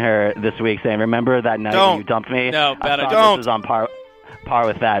texting her this week saying, "Remember that night when you dumped me?" No, I don't. This is on par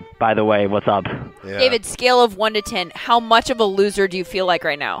with that. By the way, what's up? Yeah. David, scale of 1 to 10, how much of a loser do you feel like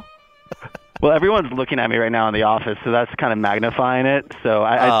right now? Well, everyone's looking at me right now in the office, so that's kind of magnifying it. So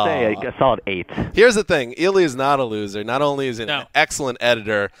I'd say a solid 8. Here's the thing. Ely is not a loser. Not only is he an excellent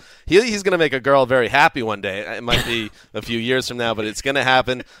editor, he's going to make a girl very happy one day. It might be a few years from now, but it's going to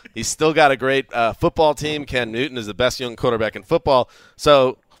happen. He's still got a great football team. Cam Newton is the best young quarterback in football.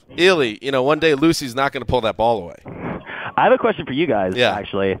 So Ely, one day Lucy's not going to pull that ball away. I have a question for you guys,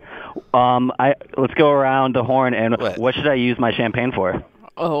 actually. Let's go around the horn, and what should I use my champagne for?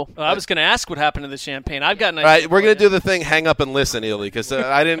 Oh, I was going to ask what happened to the champagne. I've got an idea. All right, we're going to do the thing, hang up and listen, Ely, because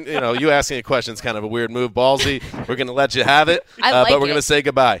I didn't, you asking a question is kind of a weird move. Ballsy, we're going to let you have it, but we're going to say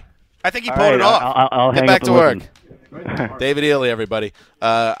goodbye. I think he pulled it off. I'll Get hang back up to and work. listen. David Ely, everybody.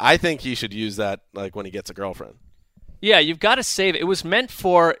 I think he should use that when he gets a girlfriend. Yeah, you've got to save it. It was meant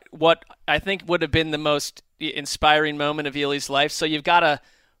for what I think would have been the most inspiring moment of Ely's life, so you've got to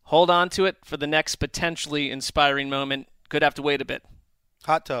hold on to it for the next potentially inspiring moment. Could have to wait a bit.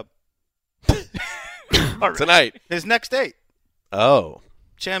 Hot tub. Tonight. His next date. Oh.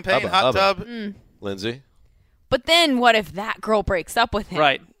 Champagne, Hubba, hot hubba. tub. Lindsay? But then what if that girl breaks up with him?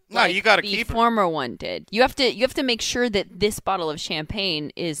 Right. No, you got to the keep her. former one did. You have to make sure that this bottle of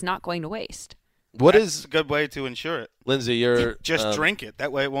champagne is not going to waste. That's a good way to ensure it. Lindsay, you're just drink it.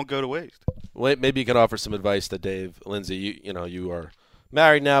 That way it won't go to waste. Wait, maybe you can offer some advice to Dave. Lindsay, you are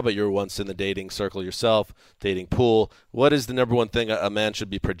married now, but you were once in the dating circle yourself, dating pool. What is the number one thing a man should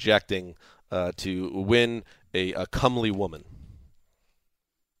be projecting to win a comely woman?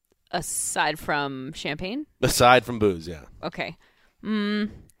 Aside from champagne? Aside from booze, yeah. Okay.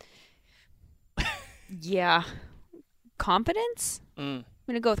 Yeah. Confidence? I'm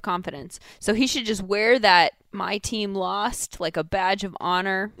going to go with confidence. So he should just wear that "my team lost" like a badge of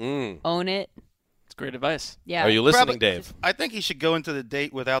honor. Own it. It's great advice. Yeah. Are you listening, Dave? I think he should go into the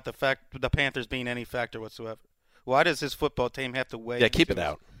date without the Panthers being any factor whatsoever. Why does his football team have to weigh? Yeah, keep into it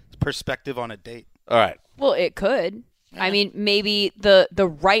out. his perspective on a date? All right. Well, it could. I mean, maybe the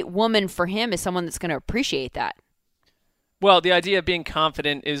right woman for him is someone that's going to appreciate that. Well, the idea of being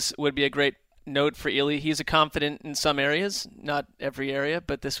confident would be a great note for Ely. He's a confident in some areas, not every area,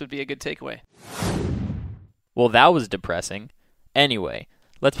 but this would be a good takeaway. Well, that was depressing. Anyway,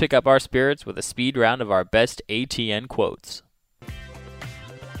 let's pick up our spirits with a speed round of our best ATN quotes.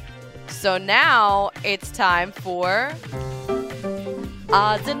 So now it's time for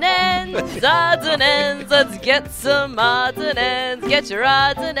odds and ends, odds and ends. Let's get some odds and ends. Get your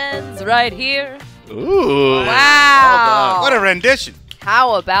odds and ends right here. Ooh. Wow. What a rendition.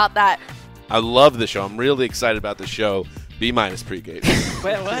 How about that? I love the show. I'm really excited about the show. B- pregame.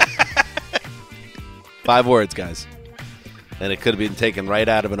 Wait, what? 5 words, guys. And it could have been taken right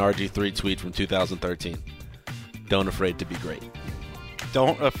out of an RG3 tweet from 2013. Don't afraid to be great.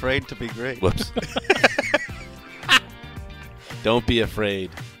 Don't afraid to be great. Whoops. Don't be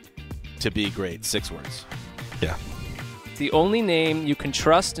afraid to be great. 6 words. Yeah. The only name you can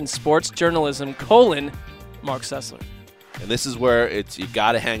trust in sports journalism, Mark Sessler. And this is where you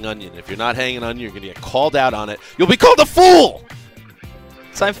got to hang onion. If you're not hanging onion, you're going to get called out on it. You'll be called a fool!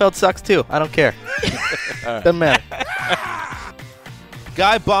 Seinfeld sucks too. I don't care. Right. Doesn't matter.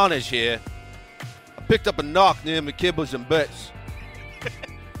 Guy Barnage here. I picked up a knock near McKibbles and Bits.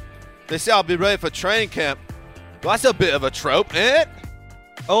 They say I'll be ready for training camp. Well, that's a bit of a trope, ain't it?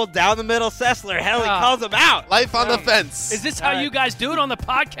 Old down the middle Sessler. Hell, he calls him out. Life on the fence. Is this how you guys do it on the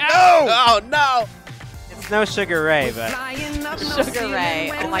podcast? No! No! It's no Sugar Ray, but Sugar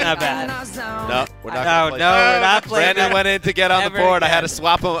Ray. Oh my not God. bad. No, we're not No, gonna play no, that. we're not playing Brandon that went in to get on the ever board. I had again. to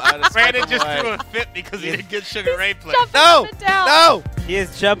swap him. Brandon just threw a fit because he didn't get Sugar Ray played. No! No! He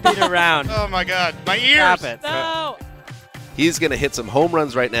is jumping around. Oh my God, my ears! Stop it. No. He's going to hit some home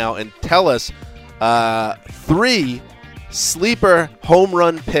runs right now and tell us 3 sleeper home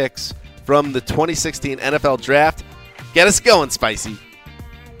run picks from the 2016 NFL Draft. Get us going, Spicy.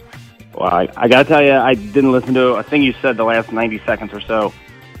 Well, I got to tell you, I didn't listen to a thing you said the last 90 seconds or so.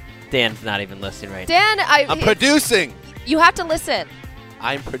 Dan's not even listening right now. Dan, I'm producing. You have to listen.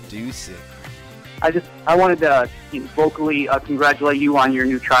 I'm producing. I wanted to vocally congratulate you on your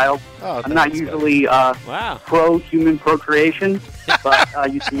new child. Oh, I'm not thanks, usually pro-human procreation,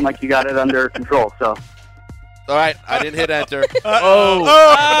 but you seem like you got it under control. So, All right, I didn't hit enter. For the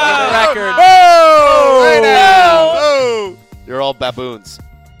record. You're all baboons,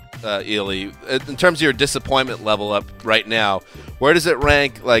 Ely. In terms of your disappointment level up right now, where does it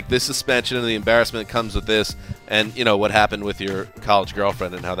rank? Like this suspension and the embarrassment that comes with this, and what happened with your college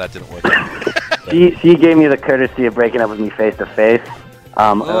girlfriend and how that didn't work out. she gave me the courtesy of breaking up with me face to face,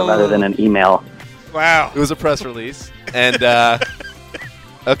 rather than an email. Wow. It was a press release, and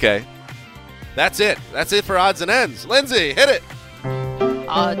okay, that's it. That's it for odds and ends. Lindsay, hit it.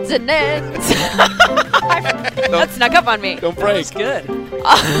 Odds and ends. That snuck up on me. Don't break. That's good.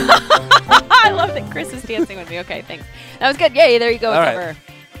 I love that Chris is dancing with me. Okay, thanks. That was good. Yay, there you go. All right. Cover.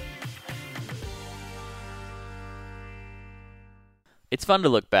 It's fun to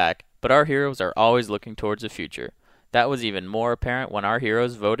look back, but our heroes are always looking towards the future. That was even more apparent when our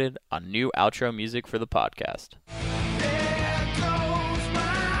heroes voted on new outro music for the podcast.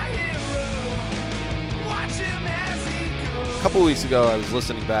 A couple weeks ago, I was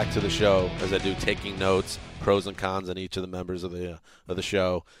listening back to the show, as I do, taking notes, pros and cons on each of the members of the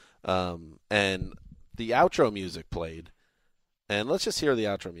show, and the outro music played. And let's just hear the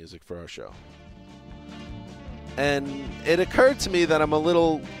outro music for our show. And it occurred to me that I'm a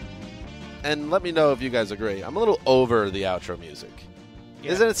little, and let me know if you guys agree, I'm a little over the outro music.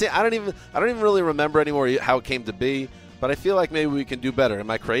 Yeah. Isn't it? See, I don't even really remember anymore how it came to be. But I feel like maybe we can do better. Am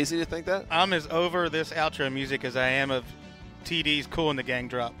I crazy to think that? I'm as over this outro music as I am of TD's Cool in the Gang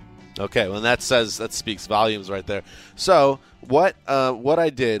drop. Okay, well, that speaks volumes right there. So what I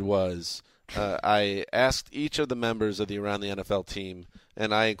did was I asked each of the members of the Around the NFL team,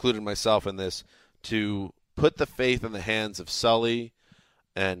 and I included myself in this, to put the faith in the hands of Sully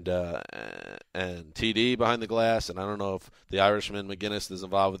and TD behind the glass, and I don't know if the Irishman McGinnis is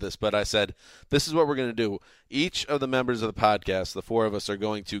involved with this, but I said, this is what we're going to do. Each of the members of the podcast, the four of us, are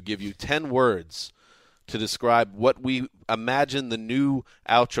going to give you 10 words to describe what we imagine the new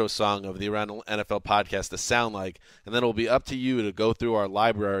outro song of the Around the NFL podcast to sound like, and then it'll be up to you to go through our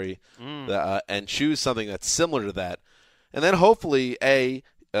library and choose something that's similar to that. And then hopefully,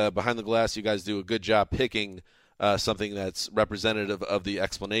 behind the glass, you guys do a good job picking something that's representative of the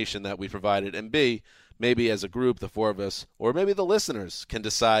explanation that we provided, and B, maybe as a group, the four of us, or maybe the listeners, can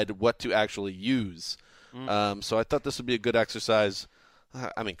decide what to actually use. So I thought this would be a good exercise.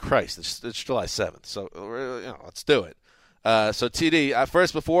 I mean, Christ, it's July 7th, so let's do it. So TD,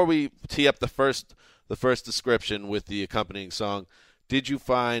 first, before we tee up the first description with the accompanying song, did you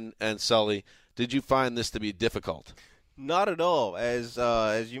find, and Sully, did you find this to be difficult? Not at all. As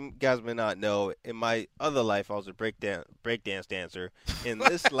you guys may not know, in my other life, I was a breakdance dancer. In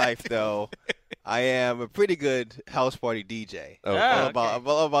this life, though, I am a pretty good house party DJ.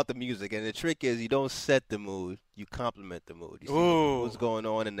 All about the music. And the trick is you don't set the mood, you complement the mood. You see what's going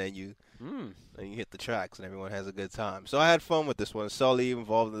on, and then you hit the tracks, and everyone has a good time. So I had fun with this one. Sully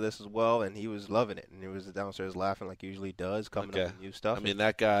involved in this as well, and he was loving it. And he was downstairs laughing like he usually does, coming up with new stuff. I mean,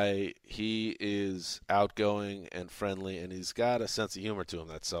 that guy, he is outgoing and friendly, and he's got a sense of humor to him,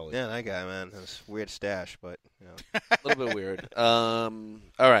 that Sully. Yeah, that guy, man. That's a weird stash, but, a little bit weird. All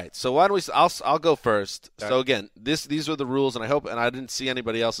right, so why don't we? I'll go first. So again, these are the rules, and I didn't see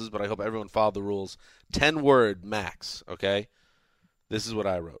anybody else's, but I hope everyone followed the rules. 10-word max. Okay, this is what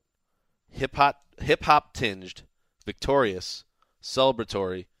I wrote: hip hop tinged, victorious,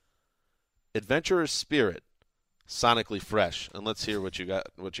 celebratory, adventurous spirit, sonically fresh. And let's hear what you got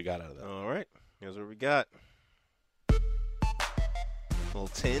out of that. All right, here's what we got. A little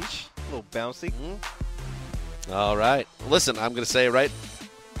tinge, a little bouncy. All right. Listen, I'm going to say it right.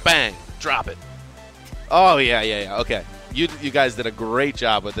 Bang. Drop it. Oh, yeah. Okay. You guys did a great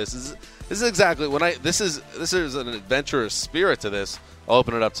job with this. This is exactly this is an adventurous spirit to this. I'll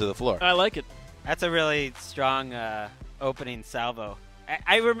open it up to the floor. I like it. That's a really strong opening salvo.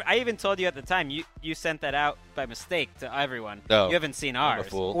 I even told you at the time, you sent that out by mistake to everyone. No, you haven't seen ours. I'm a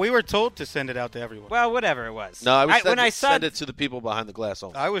fool. We were told to send it out to everyone. Well, whatever it was. No, I send it to the people behind the glass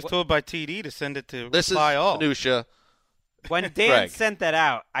only. I was told by TD to send it to this Reply All. This is minutia. When Dan sent that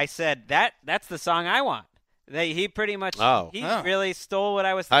out, I said, that's the song I want. He pretty much really stole what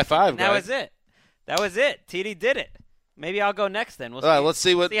I was thinking. High five, That was it. That was it. TD did it. Maybe I'll go next then. We'll All right, let's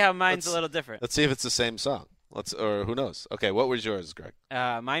see how mine's a little different. Let's see if it's the same song. Or who knows? Okay, what was yours, Greg?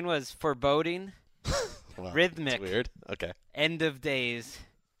 Mine was foreboding, rhythmic, that's weird. Okay, end of days,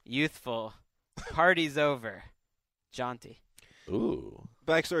 youthful, party's over, jaunty. Ooh.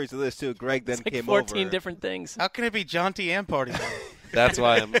 Backstory to this too. Greg then came 14 over. Different things. How can it be jaunty and party? That's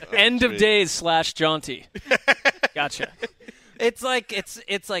why I'm end of days / jaunty. Gotcha. It's like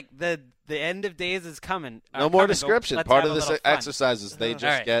the end of days is coming. No more description. Part of this exercise is they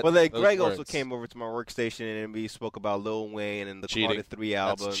just get. Well, Greg also came over to my workstation and we spoke about Lil Wayne and the Carter 3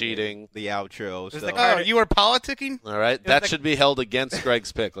 album. That's cheating. The outro. So. You were politicking? All right, that should be held against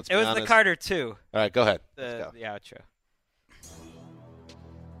Greg's pick. Let's be honest. It was the Carter 2. All right, go ahead. The outro.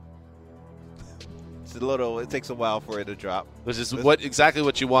 It takes a while for it to drop. Which is exactly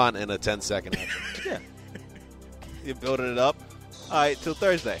what you want in a 10-second outro. Yeah. You're building it up. All right, till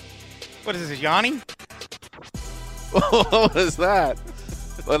Thursday. What is this, Yanni? What was that?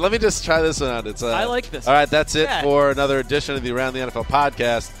 Well, let me just try this one out. I like this. All right, that's it for another edition of the Around the NFL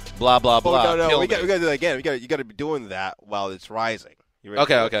podcast. Blah, blah, blah. No, we got to do that again. You got to be doing that while it's rising.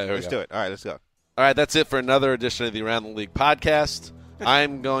 Okay. Let's do it. All right, let's go. All right, that's it for another edition of the Around the League podcast.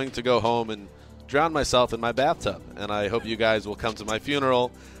 I'm going to go home and drown myself in my bathtub. And I hope you guys will come to my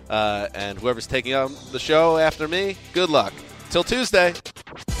funeral. And whoever's taking on the show after me, good luck. Till Tuesday.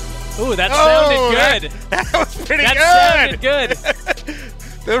 Ooh, that sounded good. That was pretty good. That sounded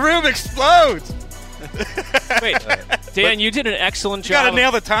good. The room explodes. Wait, Dan, you did an excellent You job. got to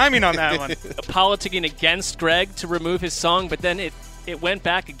nail the timing on that one. Politicking against Greg to remove his song, but then it went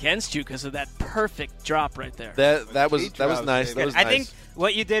back against you because of that perfect drop right there. That was nice. That was I nice. think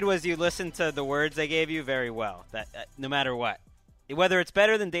what you did was you listened to the words I gave you very well. That no matter what, whether it's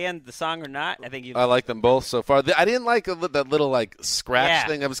better than Dan the song or not, I think you. I like them both so far. I didn't like that little like scratch Yeah.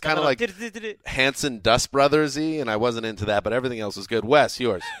 thing. It was That kind of little like Hanson Dust Brothers-y, and I wasn't into that. But everything else was good. Wes,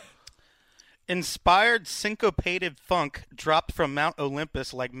 yours. Inspired syncopated funk dropped from Mount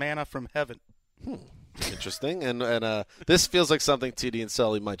Olympus like manna from heaven. Interesting. And this feels like something TD and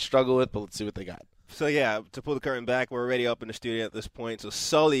Sully might struggle with, but let's see what they got. So, yeah, to pull the curtain back, we're already up in the studio at this point. So,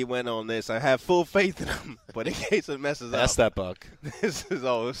 Sully went on this. I have full faith in him, but in case it messes That's up. that buck. This is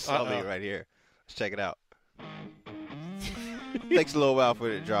all Sully right here. Let's check it out. Takes a little while for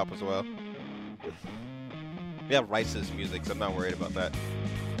it to drop as well. We have rights to this music, so I'm not worried about that.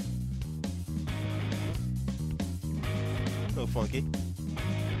 A little funky.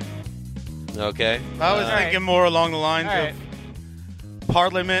 Okay. I was thinking more along the lines All right. of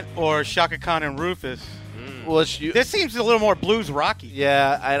Parliament or Shaka Khan and Rufus. Well, This seems a little more blues rocky.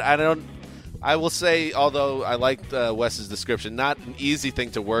 Yeah, I don't. I will say, although I liked Wes's description, not an easy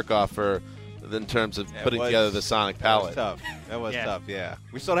thing to work off for in terms of It putting was- together the sonic That was palette. tough. That was Yeah. tough, yeah.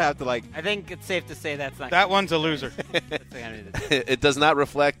 We sort of have to, like... I think it's safe to say that's not. That one's a loser. It does not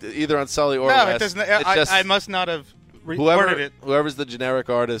reflect either on Sully or No, Wes. it doesn't. It's just I must not have worded it. whoever's the generic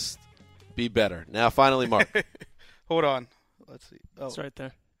artist, be better. Now, finally, Mark. Hold on. Let's see. Oh. It's right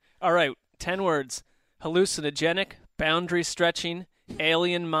there. All right, 10 words. Hallucinogenic, boundary stretching,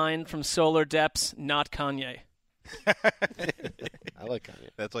 alien mind from solar depths, not Kanye. I like Kanye.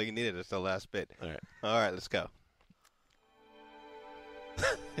 That's all you needed. It's the last bit. All right. All right, let's go.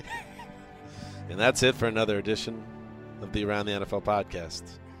 And that's it for another edition of the Around the NFL podcast.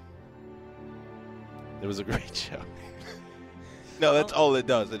 It was a great show. No, that's all it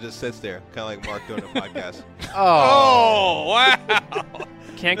does. It just sits there, kind of like Mark doing a podcast. Oh, wow.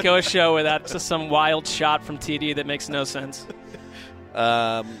 Can't go a show without just some wild shot from TD that makes no sense.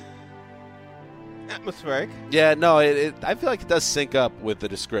 Atmospheric. Yeah, no, I feel like it does sync up with the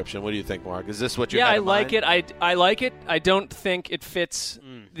description. What do you think, Mark? Is this what you Yeah, had I in like mind? it. I like it. I don't think it fits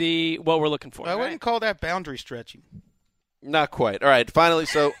what we're looking for. I wouldn't call that boundary stretching. Not quite. All right, finally,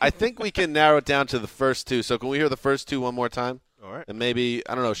 so I think we can narrow it down to the first two. So can we hear the first two one more time? All right. And maybe,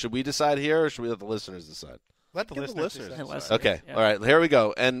 I don't know, should we decide here or should we let the listeners decide? Let the listeners decide. Okay, all right, here we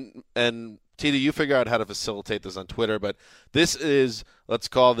go. And Tita, you figure out how to facilitate this on Twitter, but this is, let's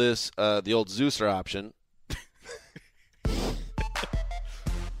call this the old Zeuser option.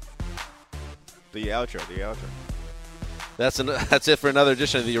 The outro. That's it for another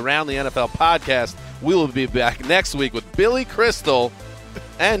edition of the Around the NFL podcast. We will be back next week with Billy Crystal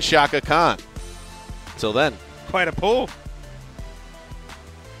and Shaka Khan. Till then. Quite a pull.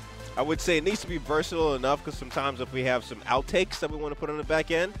 I would say it needs to be versatile enough because sometimes if we have some outtakes that we want to put on the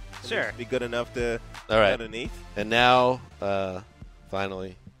back end, it Sure. needs to be good enough to All right. put underneath. And now,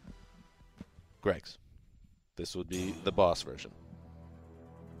 finally, Greg's. This would be the boss version.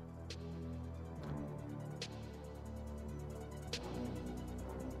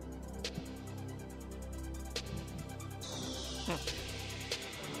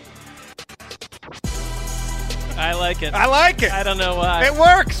 I like it. I like it. I don't know why. It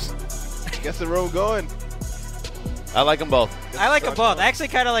works. Gets the road going. I like them both. I like them both. I actually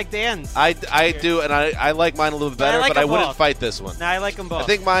kind of like Dan's. I do, and I like mine a little bit better, I like but I them wouldn't both. fight this one. No, I like them both. I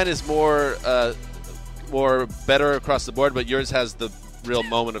think mine is more better across the board, but yours has the real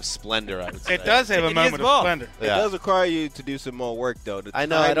moment of splendor, I would say. It does have a moment of splendor. It Yeah. does require you to do some more work, though. I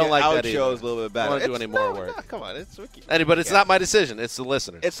know, I don't like that either. Outro is a little bit better. I don't want to do It's- any more no, work. no, come on, it's tricky. But it's not my decision. It's the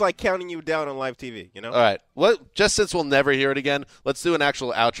listener. It's like counting you down on live TV, you know? All right. What? Just since we'll never hear it again, let's do an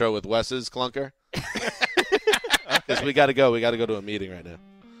actual outro with Wes's clunker. Because we got to go. We got to go to a meeting right now.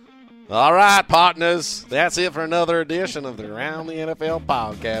 All right, partners. That's it for another edition of the Around the NFL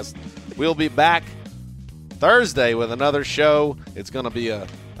podcast. We'll be back Thursday with another show. It's going to be a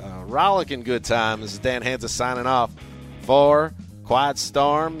rollicking good time. This is Dan Hansa signing off for Quiet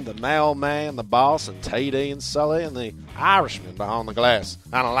Storm, the mailman, the boss, and TD and Sully, and the Irishman behind the glass.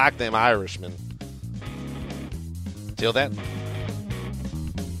 I don't like them Irishmen. Till then.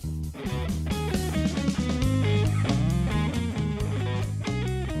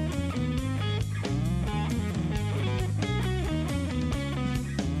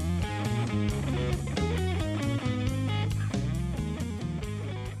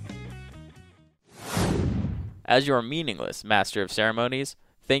 As your meaningless master of ceremonies,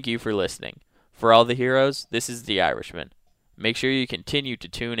 thank you for listening. For all the heroes, this is The Irishman. Make sure you continue to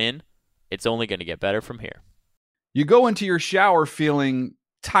tune in. It's only going to get better from here. You go into your shower feeling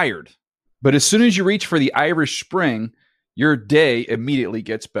tired, but as soon as you reach for the Irish Spring, your day immediately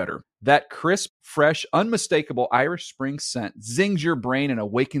gets better. That crisp, fresh, unmistakable Irish Spring scent zings your brain and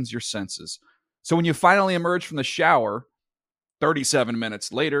awakens your senses. So when you finally emerge from the shower 37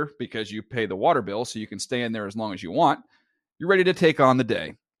 minutes later, because you pay the water bill so you can stay in there as long as you want, you're ready to take on the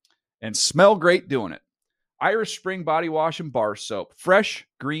day and smell great doing it. Irish Spring Body Wash and Bar Soap. Fresh,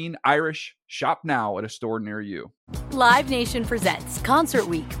 green, Irish. Shop now at a store near you. Live Nation presents Concert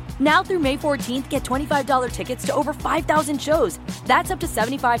Week. Now through May 14th, get $25 tickets to over 5,000 shows. That's up to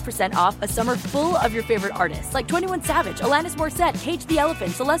 75% off a summer full of your favorite artists like 21 Savage, Alanis Morissette, Cage the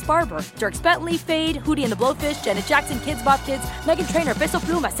Elephant, Celeste Barber, Dierks Bentley, Fade, Hootie and the Blowfish, Janet Jackson, Kids Bop Kids, Meghan Trainor, Peso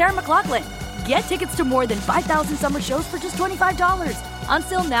Pluma, Sarah McLachlan. Get tickets to more than 5,000 summer shows for just $25. On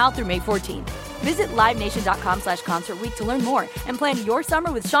sale now through May 14th. Visit LiveNation.com/Concert Week to learn more and plan your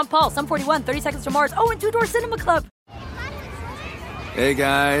summer with Sean Paul, Sum 41, 30 Seconds to Mars, and Two Door Cinema Club. Hey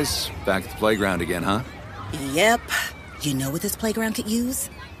guys, back at the playground again, huh? Yep. You know what this playground could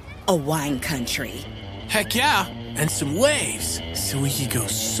use? A wine country. Heck yeah, and some waves so we could go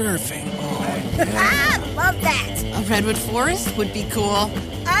surfing. Oh, yeah. Love that. A redwood forest would be cool.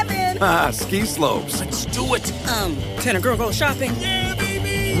 I'm in. Ski slopes. Let's do it. Can a girl go shopping? Yeah,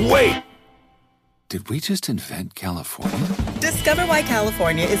 baby. Wait! Did we just invent California? Discover why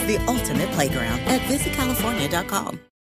California is the ultimate playground at visitcalifornia.com.